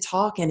get to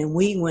talking and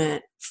we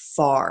went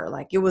far.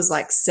 Like it was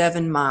like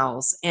 7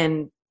 miles.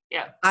 And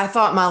Yeah. I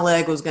thought my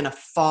leg was going to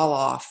fall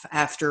off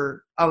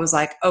after I was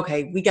like,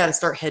 okay, we got to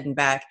start heading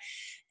back.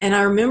 And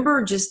I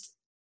remember just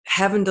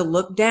having to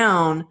look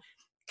down,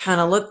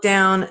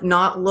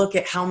 not look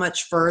at how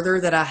much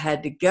further that I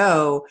had to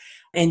go.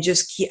 And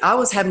I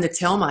was having to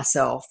tell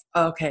myself,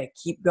 okay,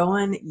 keep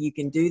going. You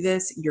can do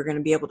this. You're going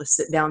to be able to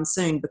sit down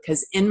soon.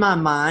 Because in my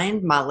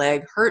mind, my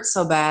leg hurt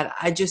so bad.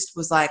 I just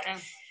was like, Yeah.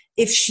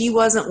 if she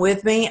wasn't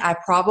with me, I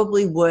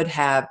probably would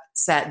have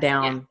sat Yeah.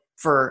 down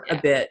for a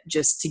Yeah. bit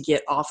just to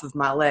get off of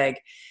my leg.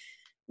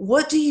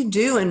 What do you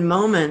do in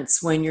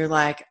moments when you're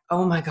like,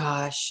 oh my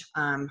gosh,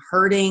 I'm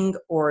hurting,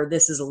 or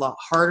this is a lot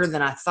harder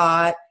than I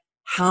thought?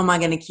 How am I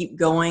going to keep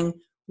going?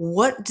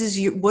 What do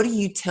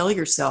you tell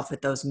yourself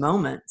at those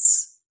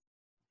moments?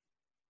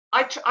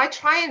 I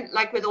try and,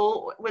 like, with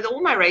all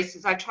my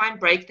races, I try and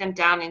break them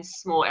down in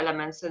small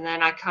elements, and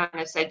then I kind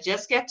of say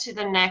just get to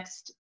the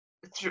next.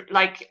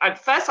 Like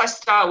at first, I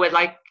start with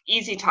like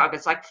easy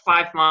targets, like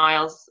 5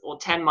 miles or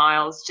 10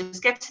 miles.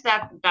 Just get to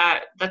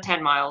the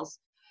 10 miles.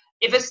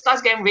 If it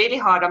starts getting really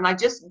hard, I'm like,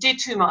 just do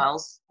 2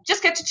 miles.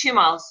 Just get to 2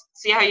 miles.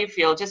 See how you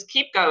feel. Just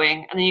keep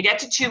going, and then you get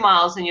to 2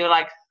 miles, and you're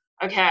like,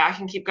 okay, I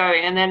can keep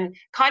going, and then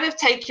kind of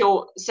take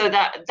so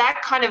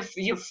that kind of,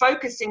 you're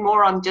focusing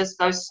more on just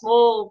those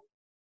small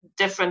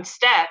different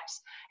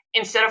steps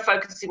instead of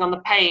focusing on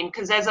the pain,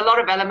 because there's a lot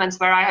of elements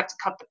where I have to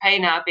cut the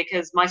pain out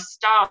because my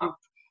stump,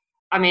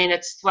 I mean,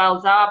 it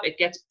swells up, it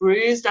gets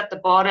bruised at the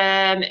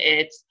bottom,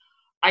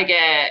 I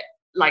get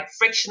like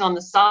friction on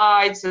the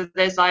side. So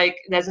there's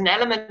an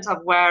element of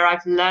where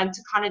I've learned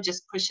to kind of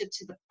just push it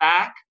to the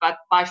back, but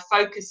by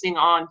focusing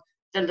on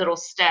the little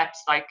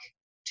steps, like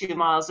 2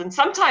 miles. And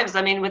sometimes,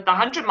 I mean, with the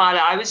 100 miler,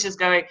 I was just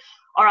going,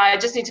 all right, I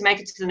just need to make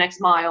it to the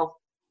next mile,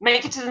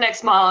 make it to the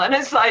next mile. And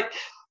it's like,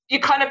 you're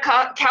kind of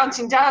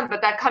counting down,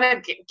 but that kind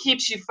of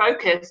keeps you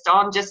focused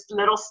on just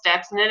little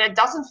steps. And then it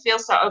doesn't feel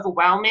so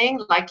overwhelming.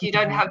 Like you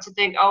don't Mhm. have to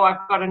think, oh,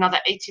 I've got another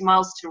 80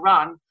 miles to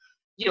run.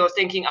 you're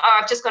thinking, oh,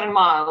 I've just got a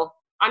mile.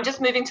 I'm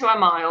just moving to a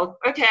mile.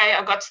 Okay,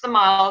 I've got to the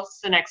mile, it's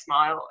the next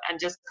mile, and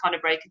just kind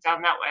of break it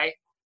down that way.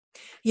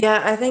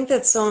 Yeah, I think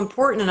that's so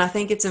important. And I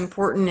think it's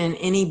important in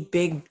any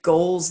big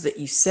goals that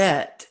you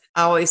set.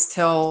 I always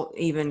tell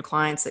even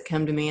clients that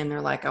come to me and they're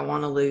like, I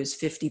want to lose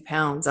 50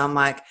 pounds. I'm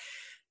like,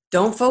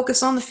 don't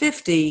focus on the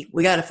 50.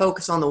 We got to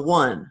focus on the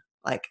one,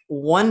 like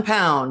 1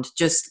 pound,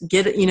 just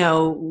get it,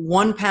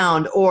 1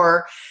 pound,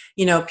 or,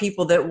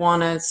 people that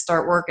want to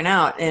start working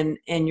out and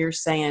you're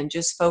saying,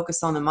 just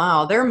focus on the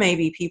mile. There may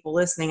be people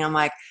listening. I'm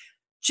like,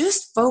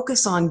 just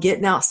focus on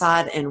getting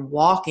outside and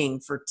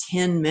walking for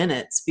 10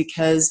 minutes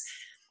because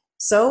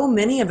so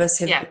many of us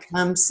have Yeah,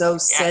 become so yeah,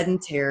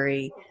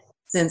 sedentary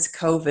since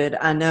COVID.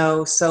 I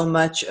know so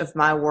much of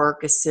my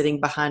work is sitting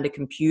behind a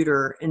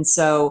computer. And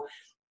so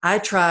I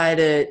try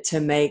to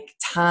make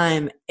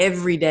time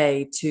every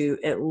day to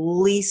at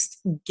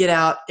least get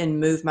out and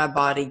move my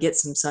body, get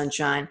some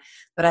sunshine.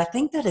 But I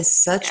think that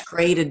is yeah, such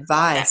great yeah,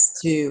 advice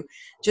to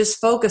just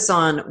focus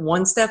on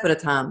one step at a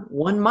time,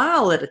 1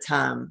 mile at a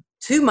time,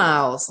 2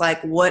 miles,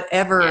 like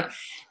whatever, yeah,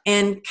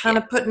 and kind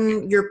yeah, of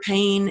putting your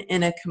pain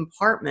in a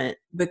compartment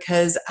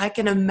because I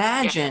can yeah.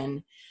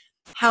 imagine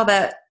how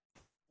that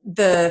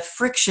the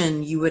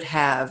friction you would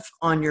have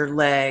on your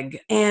leg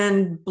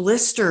and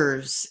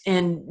blisters.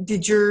 And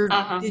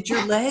Uh-huh. did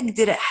your leg,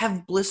 did it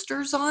have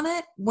blisters on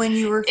it when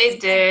you were It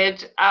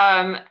did.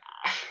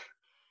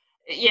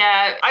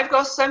 Yeah, I've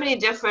got so many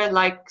different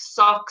like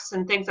socks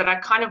and things that I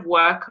kind of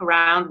work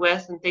around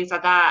with and things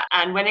like that.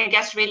 And when it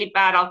gets really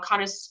bad, I'll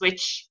kind of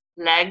switch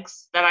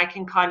legs that I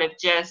can kind of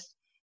just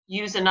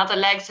use another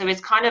leg. So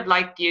it's kind of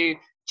like you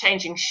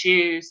changing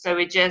shoes. So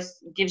it just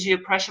gives you a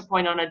pressure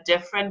point on a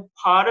different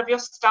part of your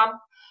stump.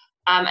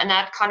 And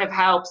that kind of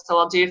helps. So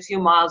I'll do a few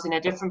miles in a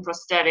different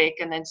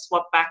prosthetic and then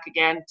swap back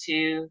again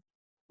to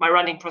my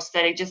running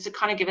prosthetic just to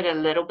kind of give it a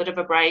little bit of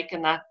a break.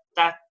 And that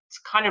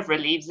kind of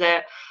relieves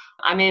it.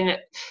 I mean,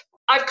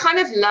 I've kind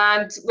of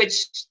learned,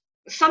 which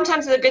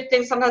sometimes is a good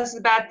thing, sometimes it's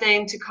a bad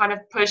thing, to kind of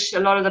push a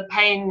lot of the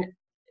pain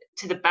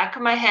to the back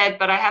of my head.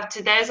 But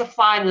there's a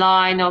fine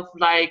line of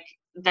like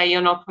that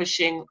you're not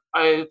pushing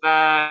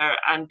over,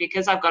 and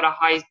because I've got a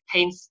high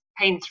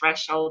pain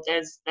threshold,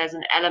 there's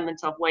an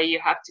element of where you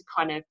have to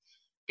kind of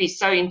be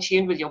so in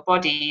tune with your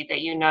body that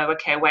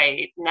okay,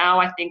 wait, now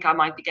I think I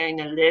might be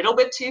going a little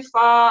bit too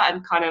far,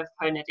 and kind of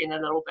hone it in a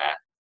little bit.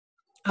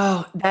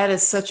 Oh, that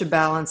is such a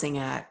balancing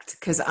act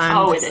because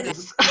Oh, it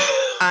is.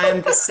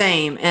 I'm the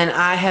same and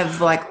I have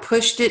like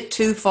pushed it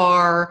too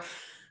far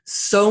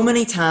so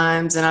many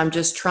times and I'm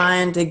just Yeah,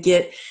 trying to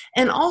get,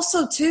 and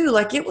also too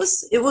like it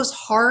was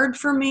hard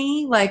for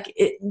me like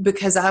it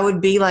because I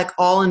would be like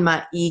all in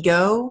my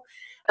ego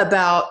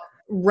about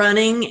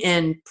running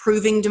and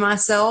proving to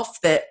myself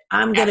that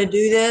I'm going yeah, to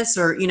do this,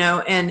 or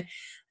and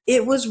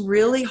it was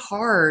really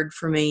hard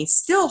for me,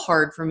 still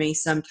hard for me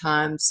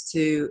sometimes,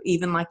 to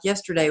even like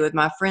yesterday with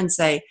my friend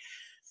say,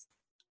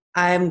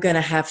 I'm going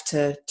to have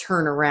to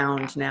turn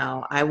around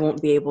now. I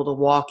won't be able to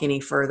walk any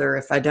further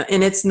if I don't.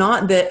 And it's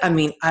not that, I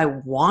mean, I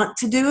want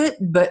to do it,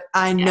 but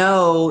I yeah,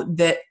 know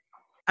that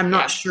I'm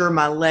not yeah, sure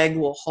my leg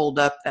will hold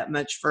up that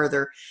much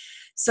further.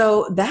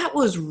 So that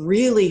was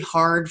really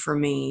hard for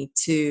me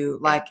to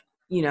yeah, like,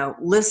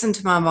 listen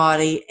to my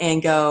body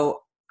and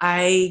go,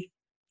 I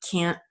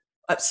can't,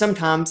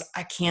 sometimes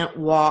I can't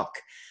walk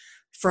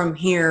from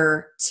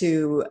here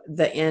to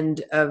the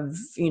end of,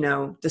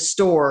 the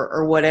store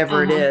or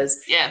whatever it is.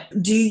 yeah.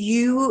 Do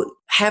you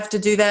have to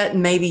do that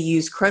and maybe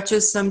use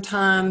crutches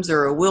sometimes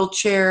or a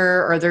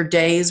wheelchair? Are there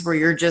days where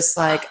you're just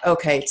like,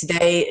 okay,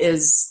 today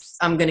is,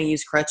 I'm going to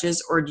use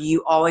crutches, or do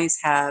you always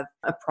have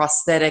a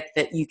prosthetic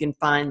that you can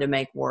find to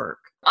make work?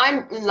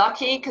 I'm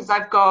lucky because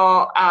I've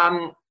got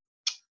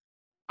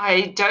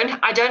I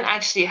don't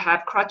actually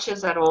have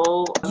crutches at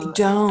all. You So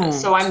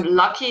don't. I'm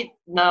lucky.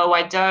 No,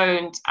 I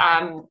don't.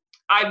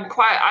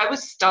 I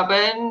was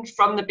stubborn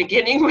from the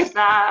beginning with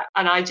that,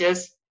 and I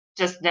just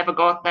never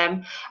got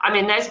them. I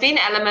mean, there's been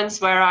elements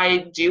where I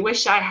do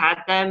wish I had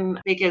them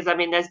because I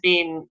mean, there's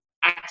been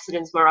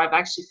accidents where I've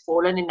actually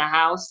fallen in the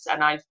house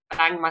and I've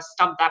banged my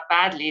stump that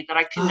badly that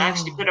I couldn't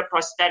actually put Oh, a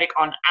prosthetic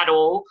on at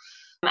all.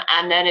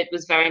 And then it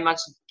was very much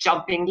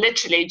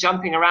literally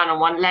jumping around on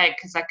one leg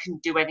because I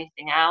couldn't do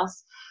anything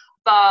else.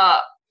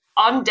 But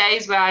on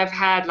days where I've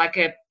had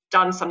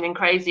done something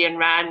crazy and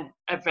ran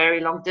a very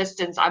long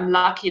distance, I'm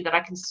lucky that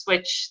I can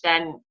switch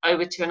then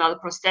over to another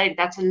prosthetic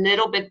that's a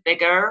little bit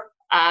bigger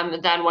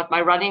than what my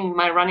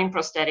running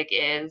prosthetic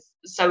is.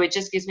 So it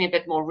just gives me a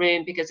bit more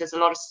room because there's a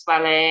lot of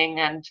swelling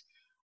and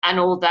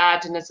all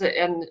that, and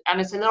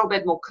it's a little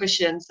bit more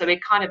cushioned, so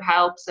it kind of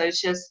helps. So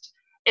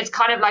it's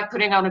kind of like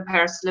putting on a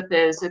pair of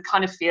slippers. It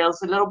kind of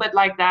feels a little bit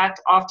like that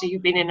after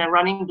you've been in a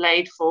running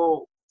blade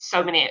for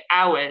so many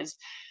hours.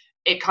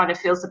 It kind of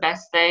feels the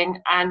best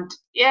thing. And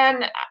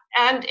yeah,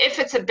 and if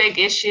it's a big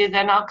issue,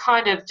 then I'll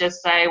kind of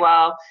just say,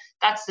 well,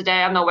 that's the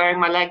day I'm not wearing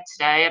my leg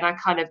today, and I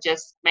kind of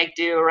just make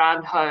do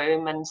around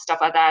home and stuff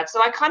like that.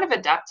 So I kind of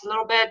adapt a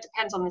little bit,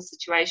 depends on the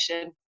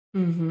situation.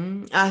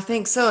 I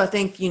think so. I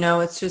think,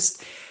 it's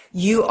just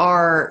You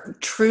are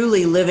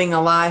truly living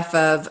a life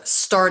of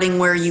starting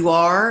where you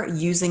are,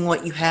 using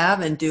what you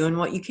have, and doing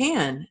what you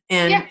can.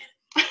 Yeah, And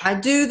I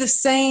do the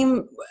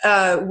same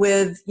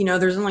with,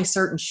 there's only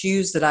certain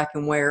shoes that I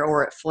can wear,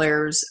 or it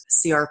flares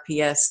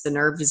CRPS, the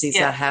nerve disease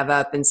I yeah, have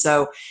up. And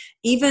so,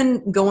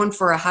 even going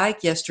for a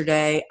hike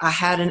yesterday, I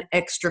had an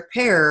extra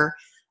pair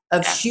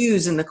of yeah,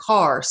 shoes in the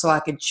car so I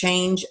could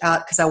change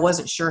out because I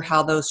wasn't sure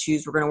how those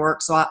shoes were going to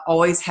work. So, I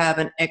always have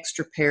an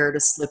extra pair to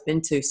slip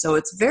into. So,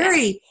 it's yeah.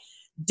 very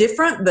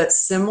different but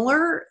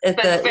similar at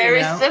But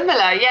very the.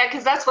 similar, yeah,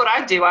 because that's what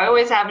I do. I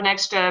always have an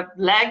extra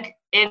leg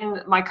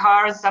in my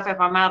car and stuff if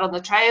I'm out on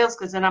the trails,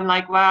 because then I'm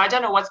like, well, I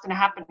don't know what's going to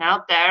happen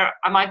out there.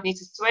 I might need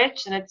to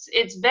switch, and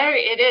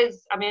it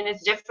is. I mean,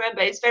 it's different,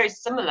 but it's very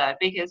similar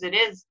because it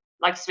is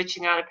like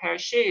switching out a pair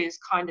of shoes,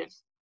 kind of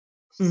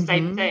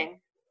same Mhm.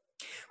 thing.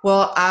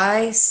 Well,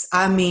 I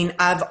mean,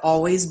 I've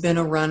always been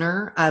a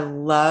runner. I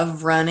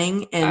love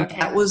running, and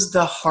that Okay, was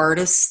the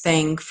hardest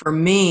thing for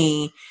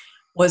me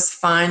was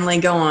finally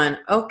going,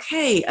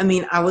 okay. I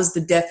mean, I was the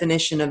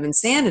definition of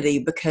insanity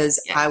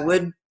because yeah, I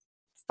would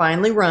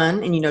finally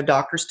run, and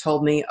doctors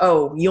told me,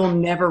 "Oh, you'll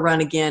never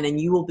run again and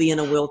you will be in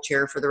a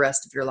wheelchair for the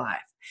rest of your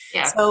life."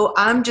 yeah, So,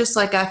 I'm just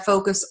like I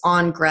focus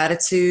on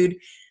gratitude.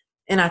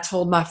 And I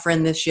told my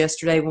friend this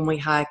yesterday when we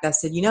hiked. I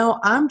said,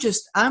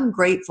 I'm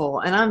grateful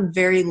and I'm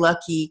very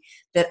lucky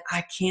that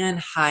I can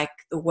hike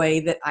the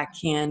way that I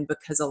can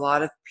because a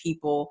lot of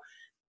people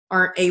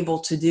aren't able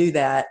to do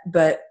that.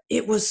 But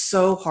it was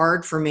so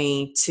hard for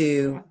me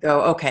to yeah.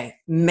 go, okay,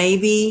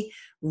 maybe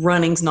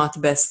running's not the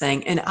best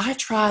thing. And I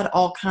tried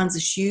all kinds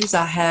of shoes.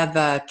 I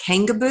have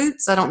Kanga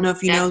boots. I don't know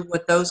if you Yeah. know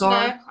what those No,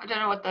 are. I don't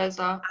know what those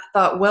are.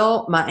 Thought,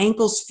 well, my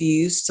ankle's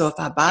fused. So if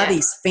I buy Yeah.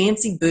 these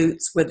fancy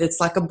boots with it's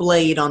like a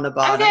blade on the Okay.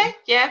 bottom,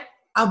 Yeah.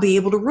 I'll be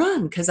able to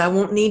run because I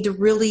won't need to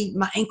really,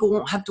 my ankle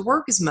won't have to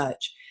work as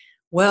much.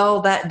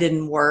 Well, that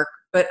didn't work.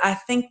 But I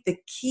think the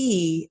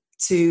key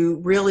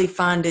to really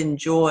finding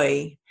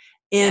joy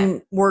Yeah.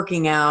 in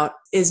working out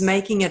is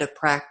making it a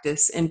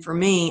practice. And for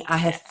me, I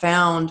have Yeah.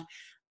 found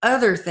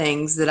other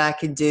things that I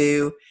could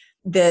do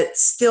that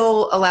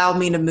still allowed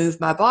me to move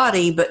my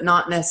body, but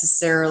not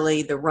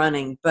necessarily the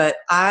running. But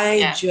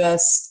Yeah.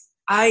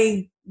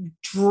 I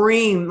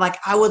dream, like,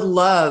 I would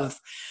love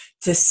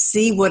to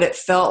see what it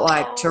felt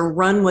like to Oh,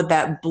 run with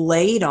that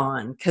blade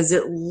on because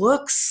it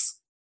looks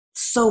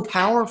so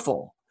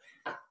powerful.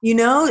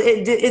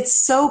 It's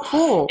so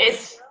cool.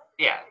 it's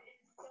yeah.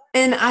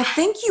 And I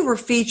think you were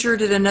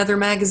featured at another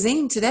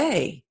magazine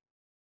today.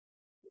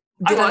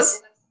 I Did I?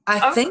 was.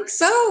 I Oh, think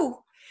so.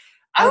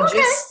 I oh, okay.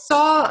 just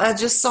saw I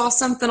just saw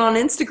something on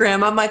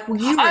Instagram. I'm like, well,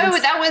 you were.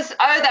 That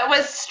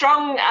was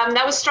strong.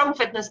 That was Strong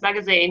Fitness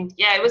magazine.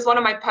 Yeah, it was one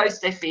of my posts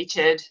they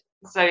featured.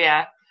 So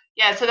yeah,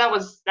 yeah. So that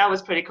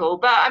was pretty cool.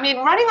 But I mean,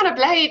 running on a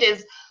blade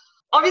is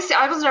obviously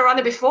I wasn't a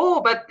runner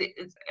before, but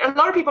a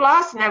lot of people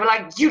asked and they were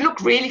like, "You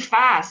look really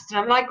fast," and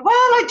I'm like, "Well,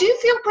 I do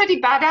feel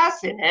pretty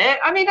badass in it.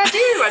 I mean, I do.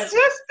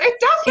 It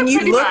does And look you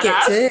pretty look it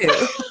badass."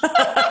 too.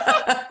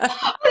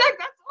 I'm like,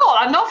 "That's all.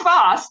 I'm not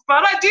fast,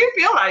 but I do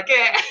feel like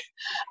it."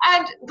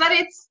 And but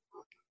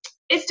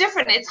it's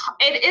different.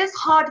 It is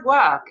hard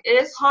work. It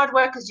is hard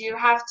work because you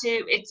have to.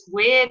 It's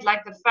weird.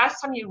 Like the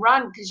first time you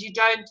run, because you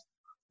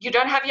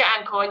don't have your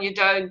ankle and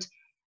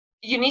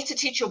you need to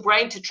teach your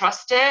brain to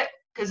trust it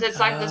because it's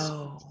like this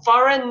Oh.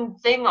 foreign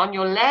thing on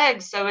your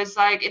legs. So it's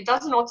like it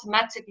doesn't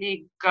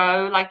automatically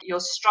go, like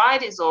your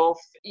stride is off.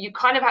 You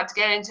kind of have to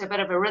get into a bit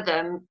of a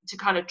rhythm to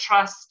kind of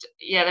trust.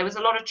 Yeah, there was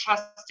a lot of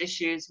trust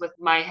issues with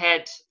my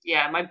head.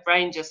 Yeah, my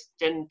brain just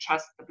didn't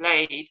trust the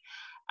blade.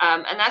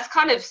 And that's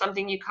kind of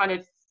something you kind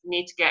of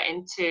need to get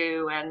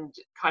into and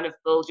kind of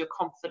build your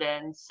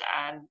confidence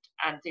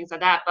and things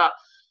like that. But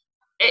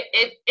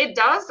it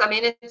does. I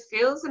mean, it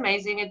feels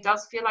amazing. It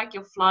does feel like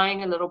you're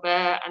flying a little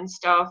bit and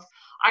stuff.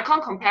 I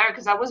can't compare it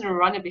because I wasn't a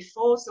runner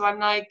before, so I'm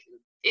like,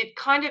 it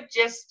kind of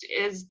just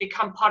is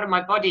become part of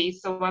my body.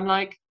 So I'm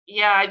like,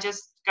 yeah, I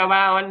just go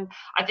out, and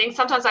I think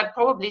sometimes I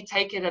probably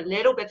take it a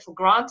little bit for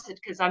granted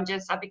because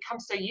I've become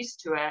so used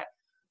to it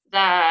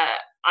that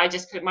I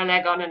just put my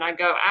leg on and I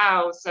go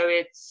out. So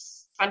it's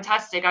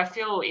fantastic. I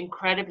feel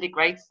incredibly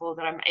grateful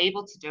that I'm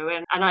able to do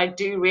it. And I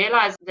do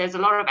realize there's a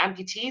lot of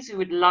amputees who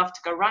would love to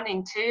go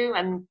running too,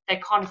 and they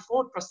can't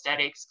afford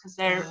prosthetics because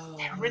they're Oh,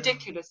 they're wow.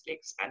 ridiculously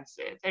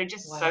expensive. They're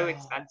just so Wow.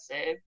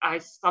 expensive. I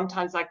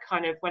sometimes I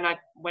kind of when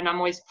I'm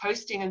always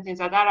posting and things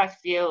like that, I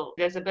feel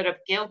there's a bit of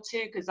guilt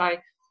too because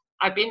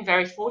I've been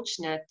very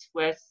fortunate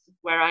with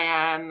where I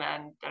am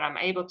and that I'm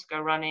able to go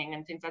running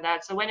and things like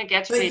that. So when it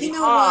gets But you really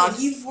know what?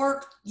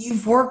 hard,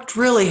 You've worked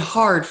really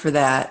hard for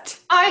that.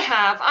 I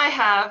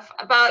have,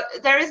 but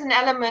there is an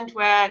element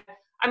where,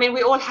 I mean,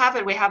 we all have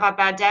it. We have our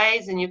bad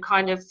days, and you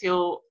kind of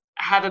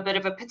have a bit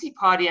of a pity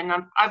party. And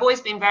I've always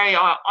been very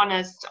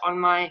honest on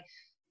my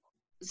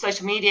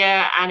social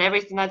media and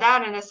everything like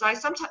that. And it's like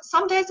sometimes,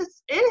 some days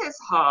it is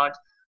hard,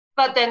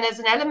 but then there's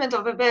an element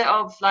of a bit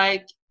of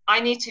like, I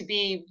need to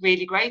be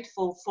really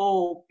grateful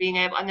for being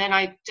able, and then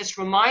I just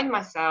remind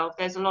myself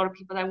there's a lot of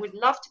people that would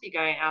love to be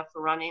going out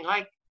for running,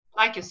 like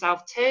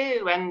yourself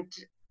too, and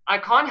I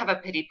can't have a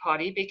pity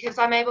party because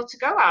I'm able to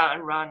go out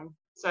and run.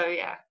 So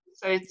yeah.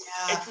 So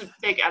it's a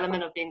big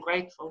element of being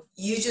grateful.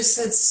 You just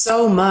said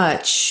so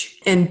much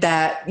in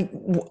that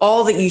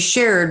all that you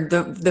shared.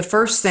 The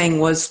first thing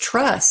was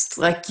trust.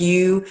 Like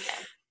you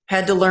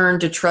had to learn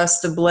to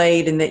trust the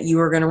blade and that you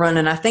were going to run.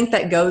 And I think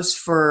that goes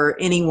for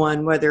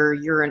anyone, whether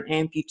you're an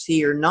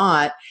amputee or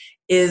not,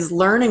 is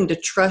learning to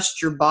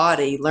trust your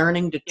body,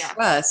 learning to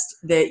trust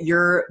that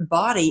your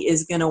body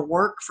is going to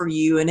work for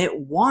you and it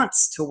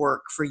wants to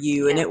work for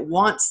you and it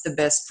wants the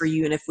best for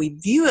you. And if we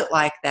view it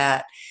like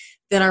that,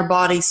 then our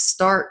bodies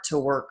start to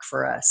work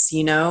for us,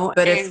 you know?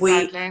 But if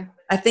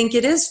I think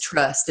it is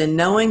trust and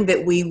knowing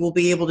that we will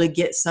be able to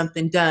get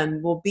something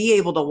done. We'll be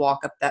able to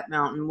walk up that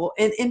mountain.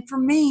 And for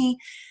me,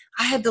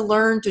 I had to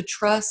learn to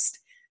trust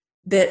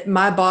that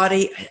my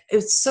body,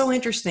 it's so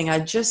interesting.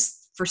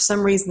 For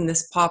some reason,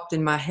 this popped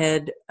in my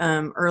head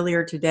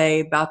earlier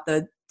today about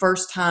the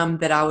first time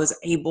that I was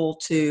able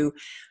to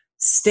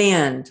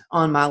stand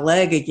on my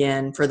leg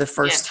again for the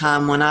first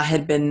time when I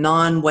had been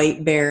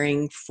non-weight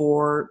bearing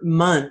for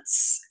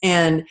months.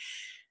 And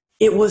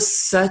it was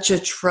such a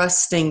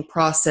trusting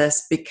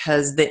process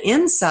because the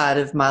inside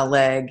of my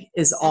leg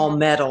is all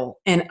metal.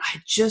 And I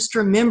just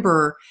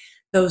remember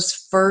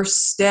those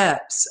first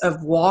steps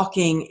of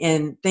walking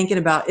and thinking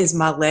about, is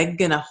my leg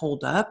going to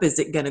hold up? Is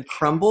it going to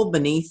crumble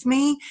beneath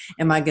me?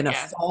 Am I going to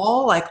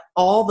fall? Like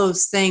all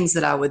those things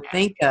that I would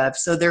think of.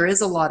 So there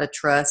is a lot of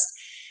trust.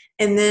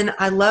 And then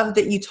I love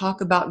that you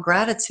talk about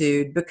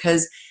gratitude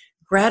because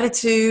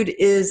gratitude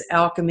is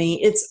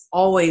alchemy. It's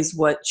always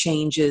what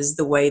changes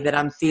the way that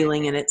I'm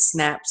feeling and it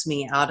snaps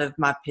me out of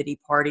my pity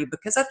party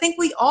because I think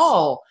we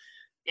all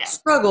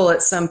struggle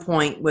at some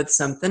point with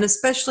something,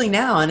 especially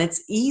now. And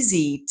it's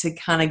easy to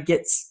kind of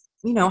get,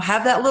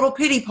 have that little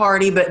pity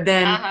party, but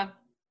then,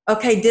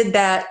 okay, did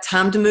that,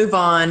 time to move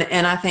on.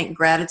 And I think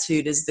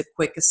gratitude is the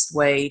quickest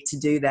way to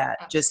do that.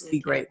 Absolutely. Just be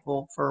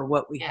grateful for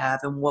what we have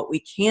and what we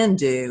can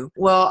do.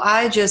 Well,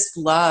 I just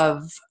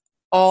love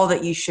all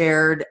that you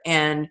shared.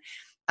 And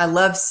I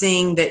love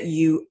seeing that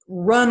you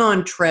run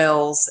on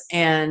trails.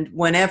 And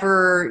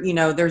whenever,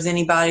 there's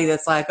anybody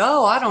that's like,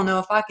 oh, I don't know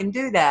if I can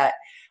do that.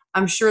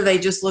 I'm sure they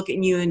just look at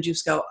you and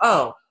just go,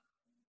 oh,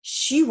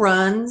 she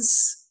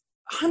runs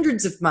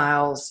hundreds of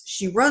miles.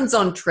 She runs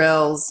on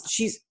trails.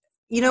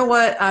 You know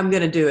what? I'm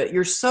going to do it.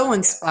 You're so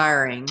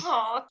inspiring.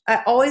 Aww.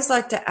 I always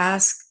like to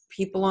ask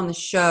people on the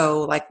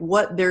show, like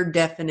what their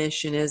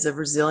definition is of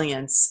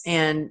resilience.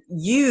 And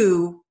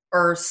you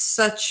are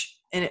such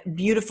a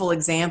beautiful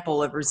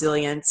example of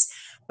resilience.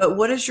 But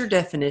what is your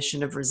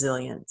definition of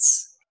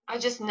resilience? I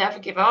just never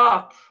give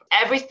up.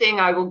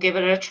 Everything, I will give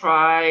it a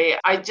try.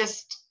 I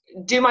just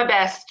do my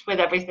best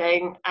with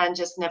everything and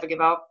just never give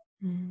up.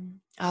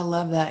 I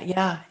love that.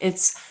 Yeah,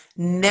 it's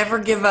never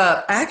give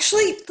up.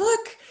 Actually,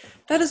 look,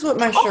 that is what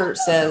my shirt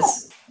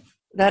says.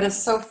 That is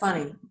so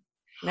funny.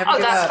 Never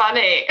give that's up.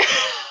 Funny.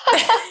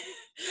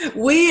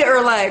 We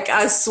are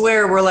I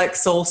swear we're like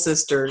soul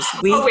sisters.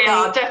 We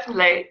are,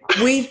 definitely.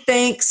 We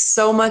think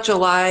so much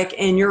alike,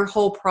 and your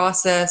whole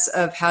process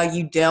of how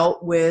you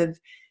dealt with,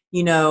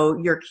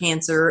 your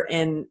cancer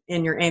and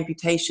your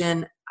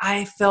amputation,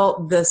 I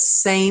felt the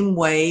same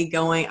way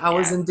going. I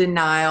was in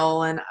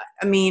denial. And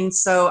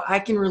so I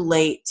can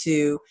relate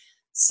to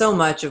so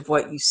much of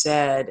what you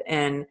said.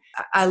 And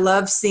I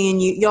love seeing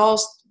you.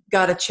 Y'all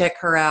got to check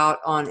her out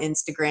on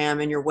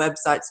Instagram and your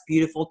website's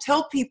beautiful.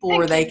 Tell people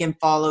where they can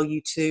follow you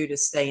too to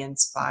stay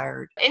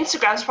inspired.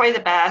 Instagram's probably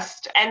the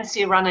best.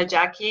 NC Runner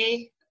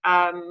Jacky.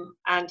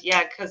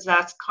 Because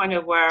that's kind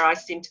of where I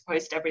seem to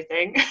post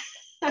everything.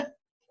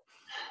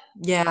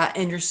 Yeah,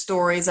 and your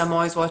stories. I'm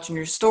always watching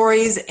your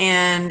stories,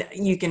 and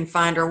you can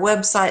find her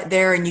website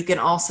there, and you can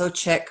also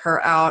check her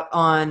out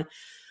on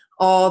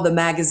all the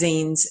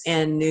magazines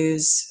and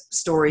news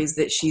stories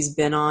that she's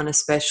been on,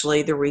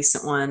 especially the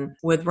recent one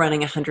with running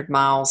 100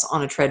 miles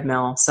on a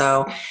treadmill.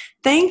 So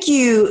thank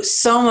you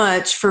so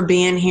much for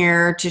being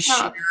here to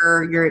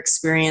share your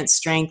experience,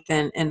 strength,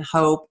 and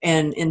hope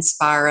and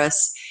inspire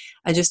us.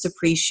 I just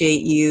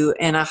appreciate you,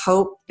 and I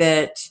hope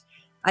that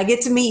I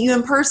get to meet you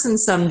in person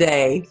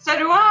someday. So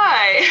do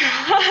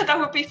I. That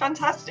would be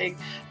fantastic.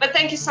 But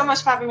thank you so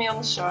much for having me on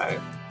the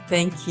show.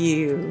 Thank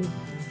you.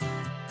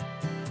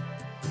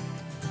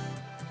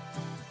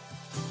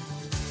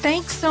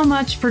 Thanks so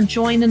much for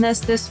joining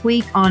us this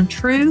week on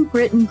True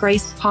Grit and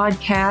Grace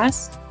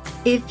podcast.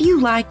 If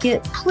you like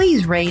it,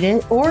 please rate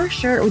it or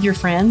share it with your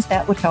friends.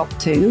 That would help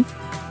too.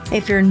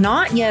 If you're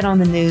not yet on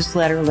the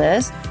newsletter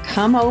list,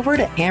 come over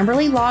to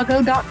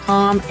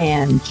amberlylago.com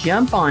and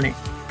jump on it.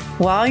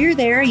 While you're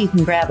there, you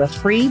can grab a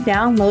free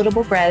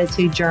downloadable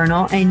gratitude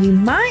journal, and you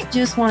might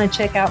just want to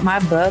check out my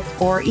book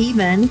or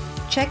even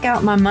check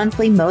out my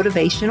monthly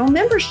motivational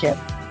membership.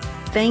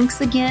 Thanks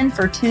again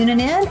for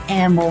tuning in,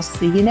 and we'll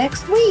see you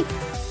next week.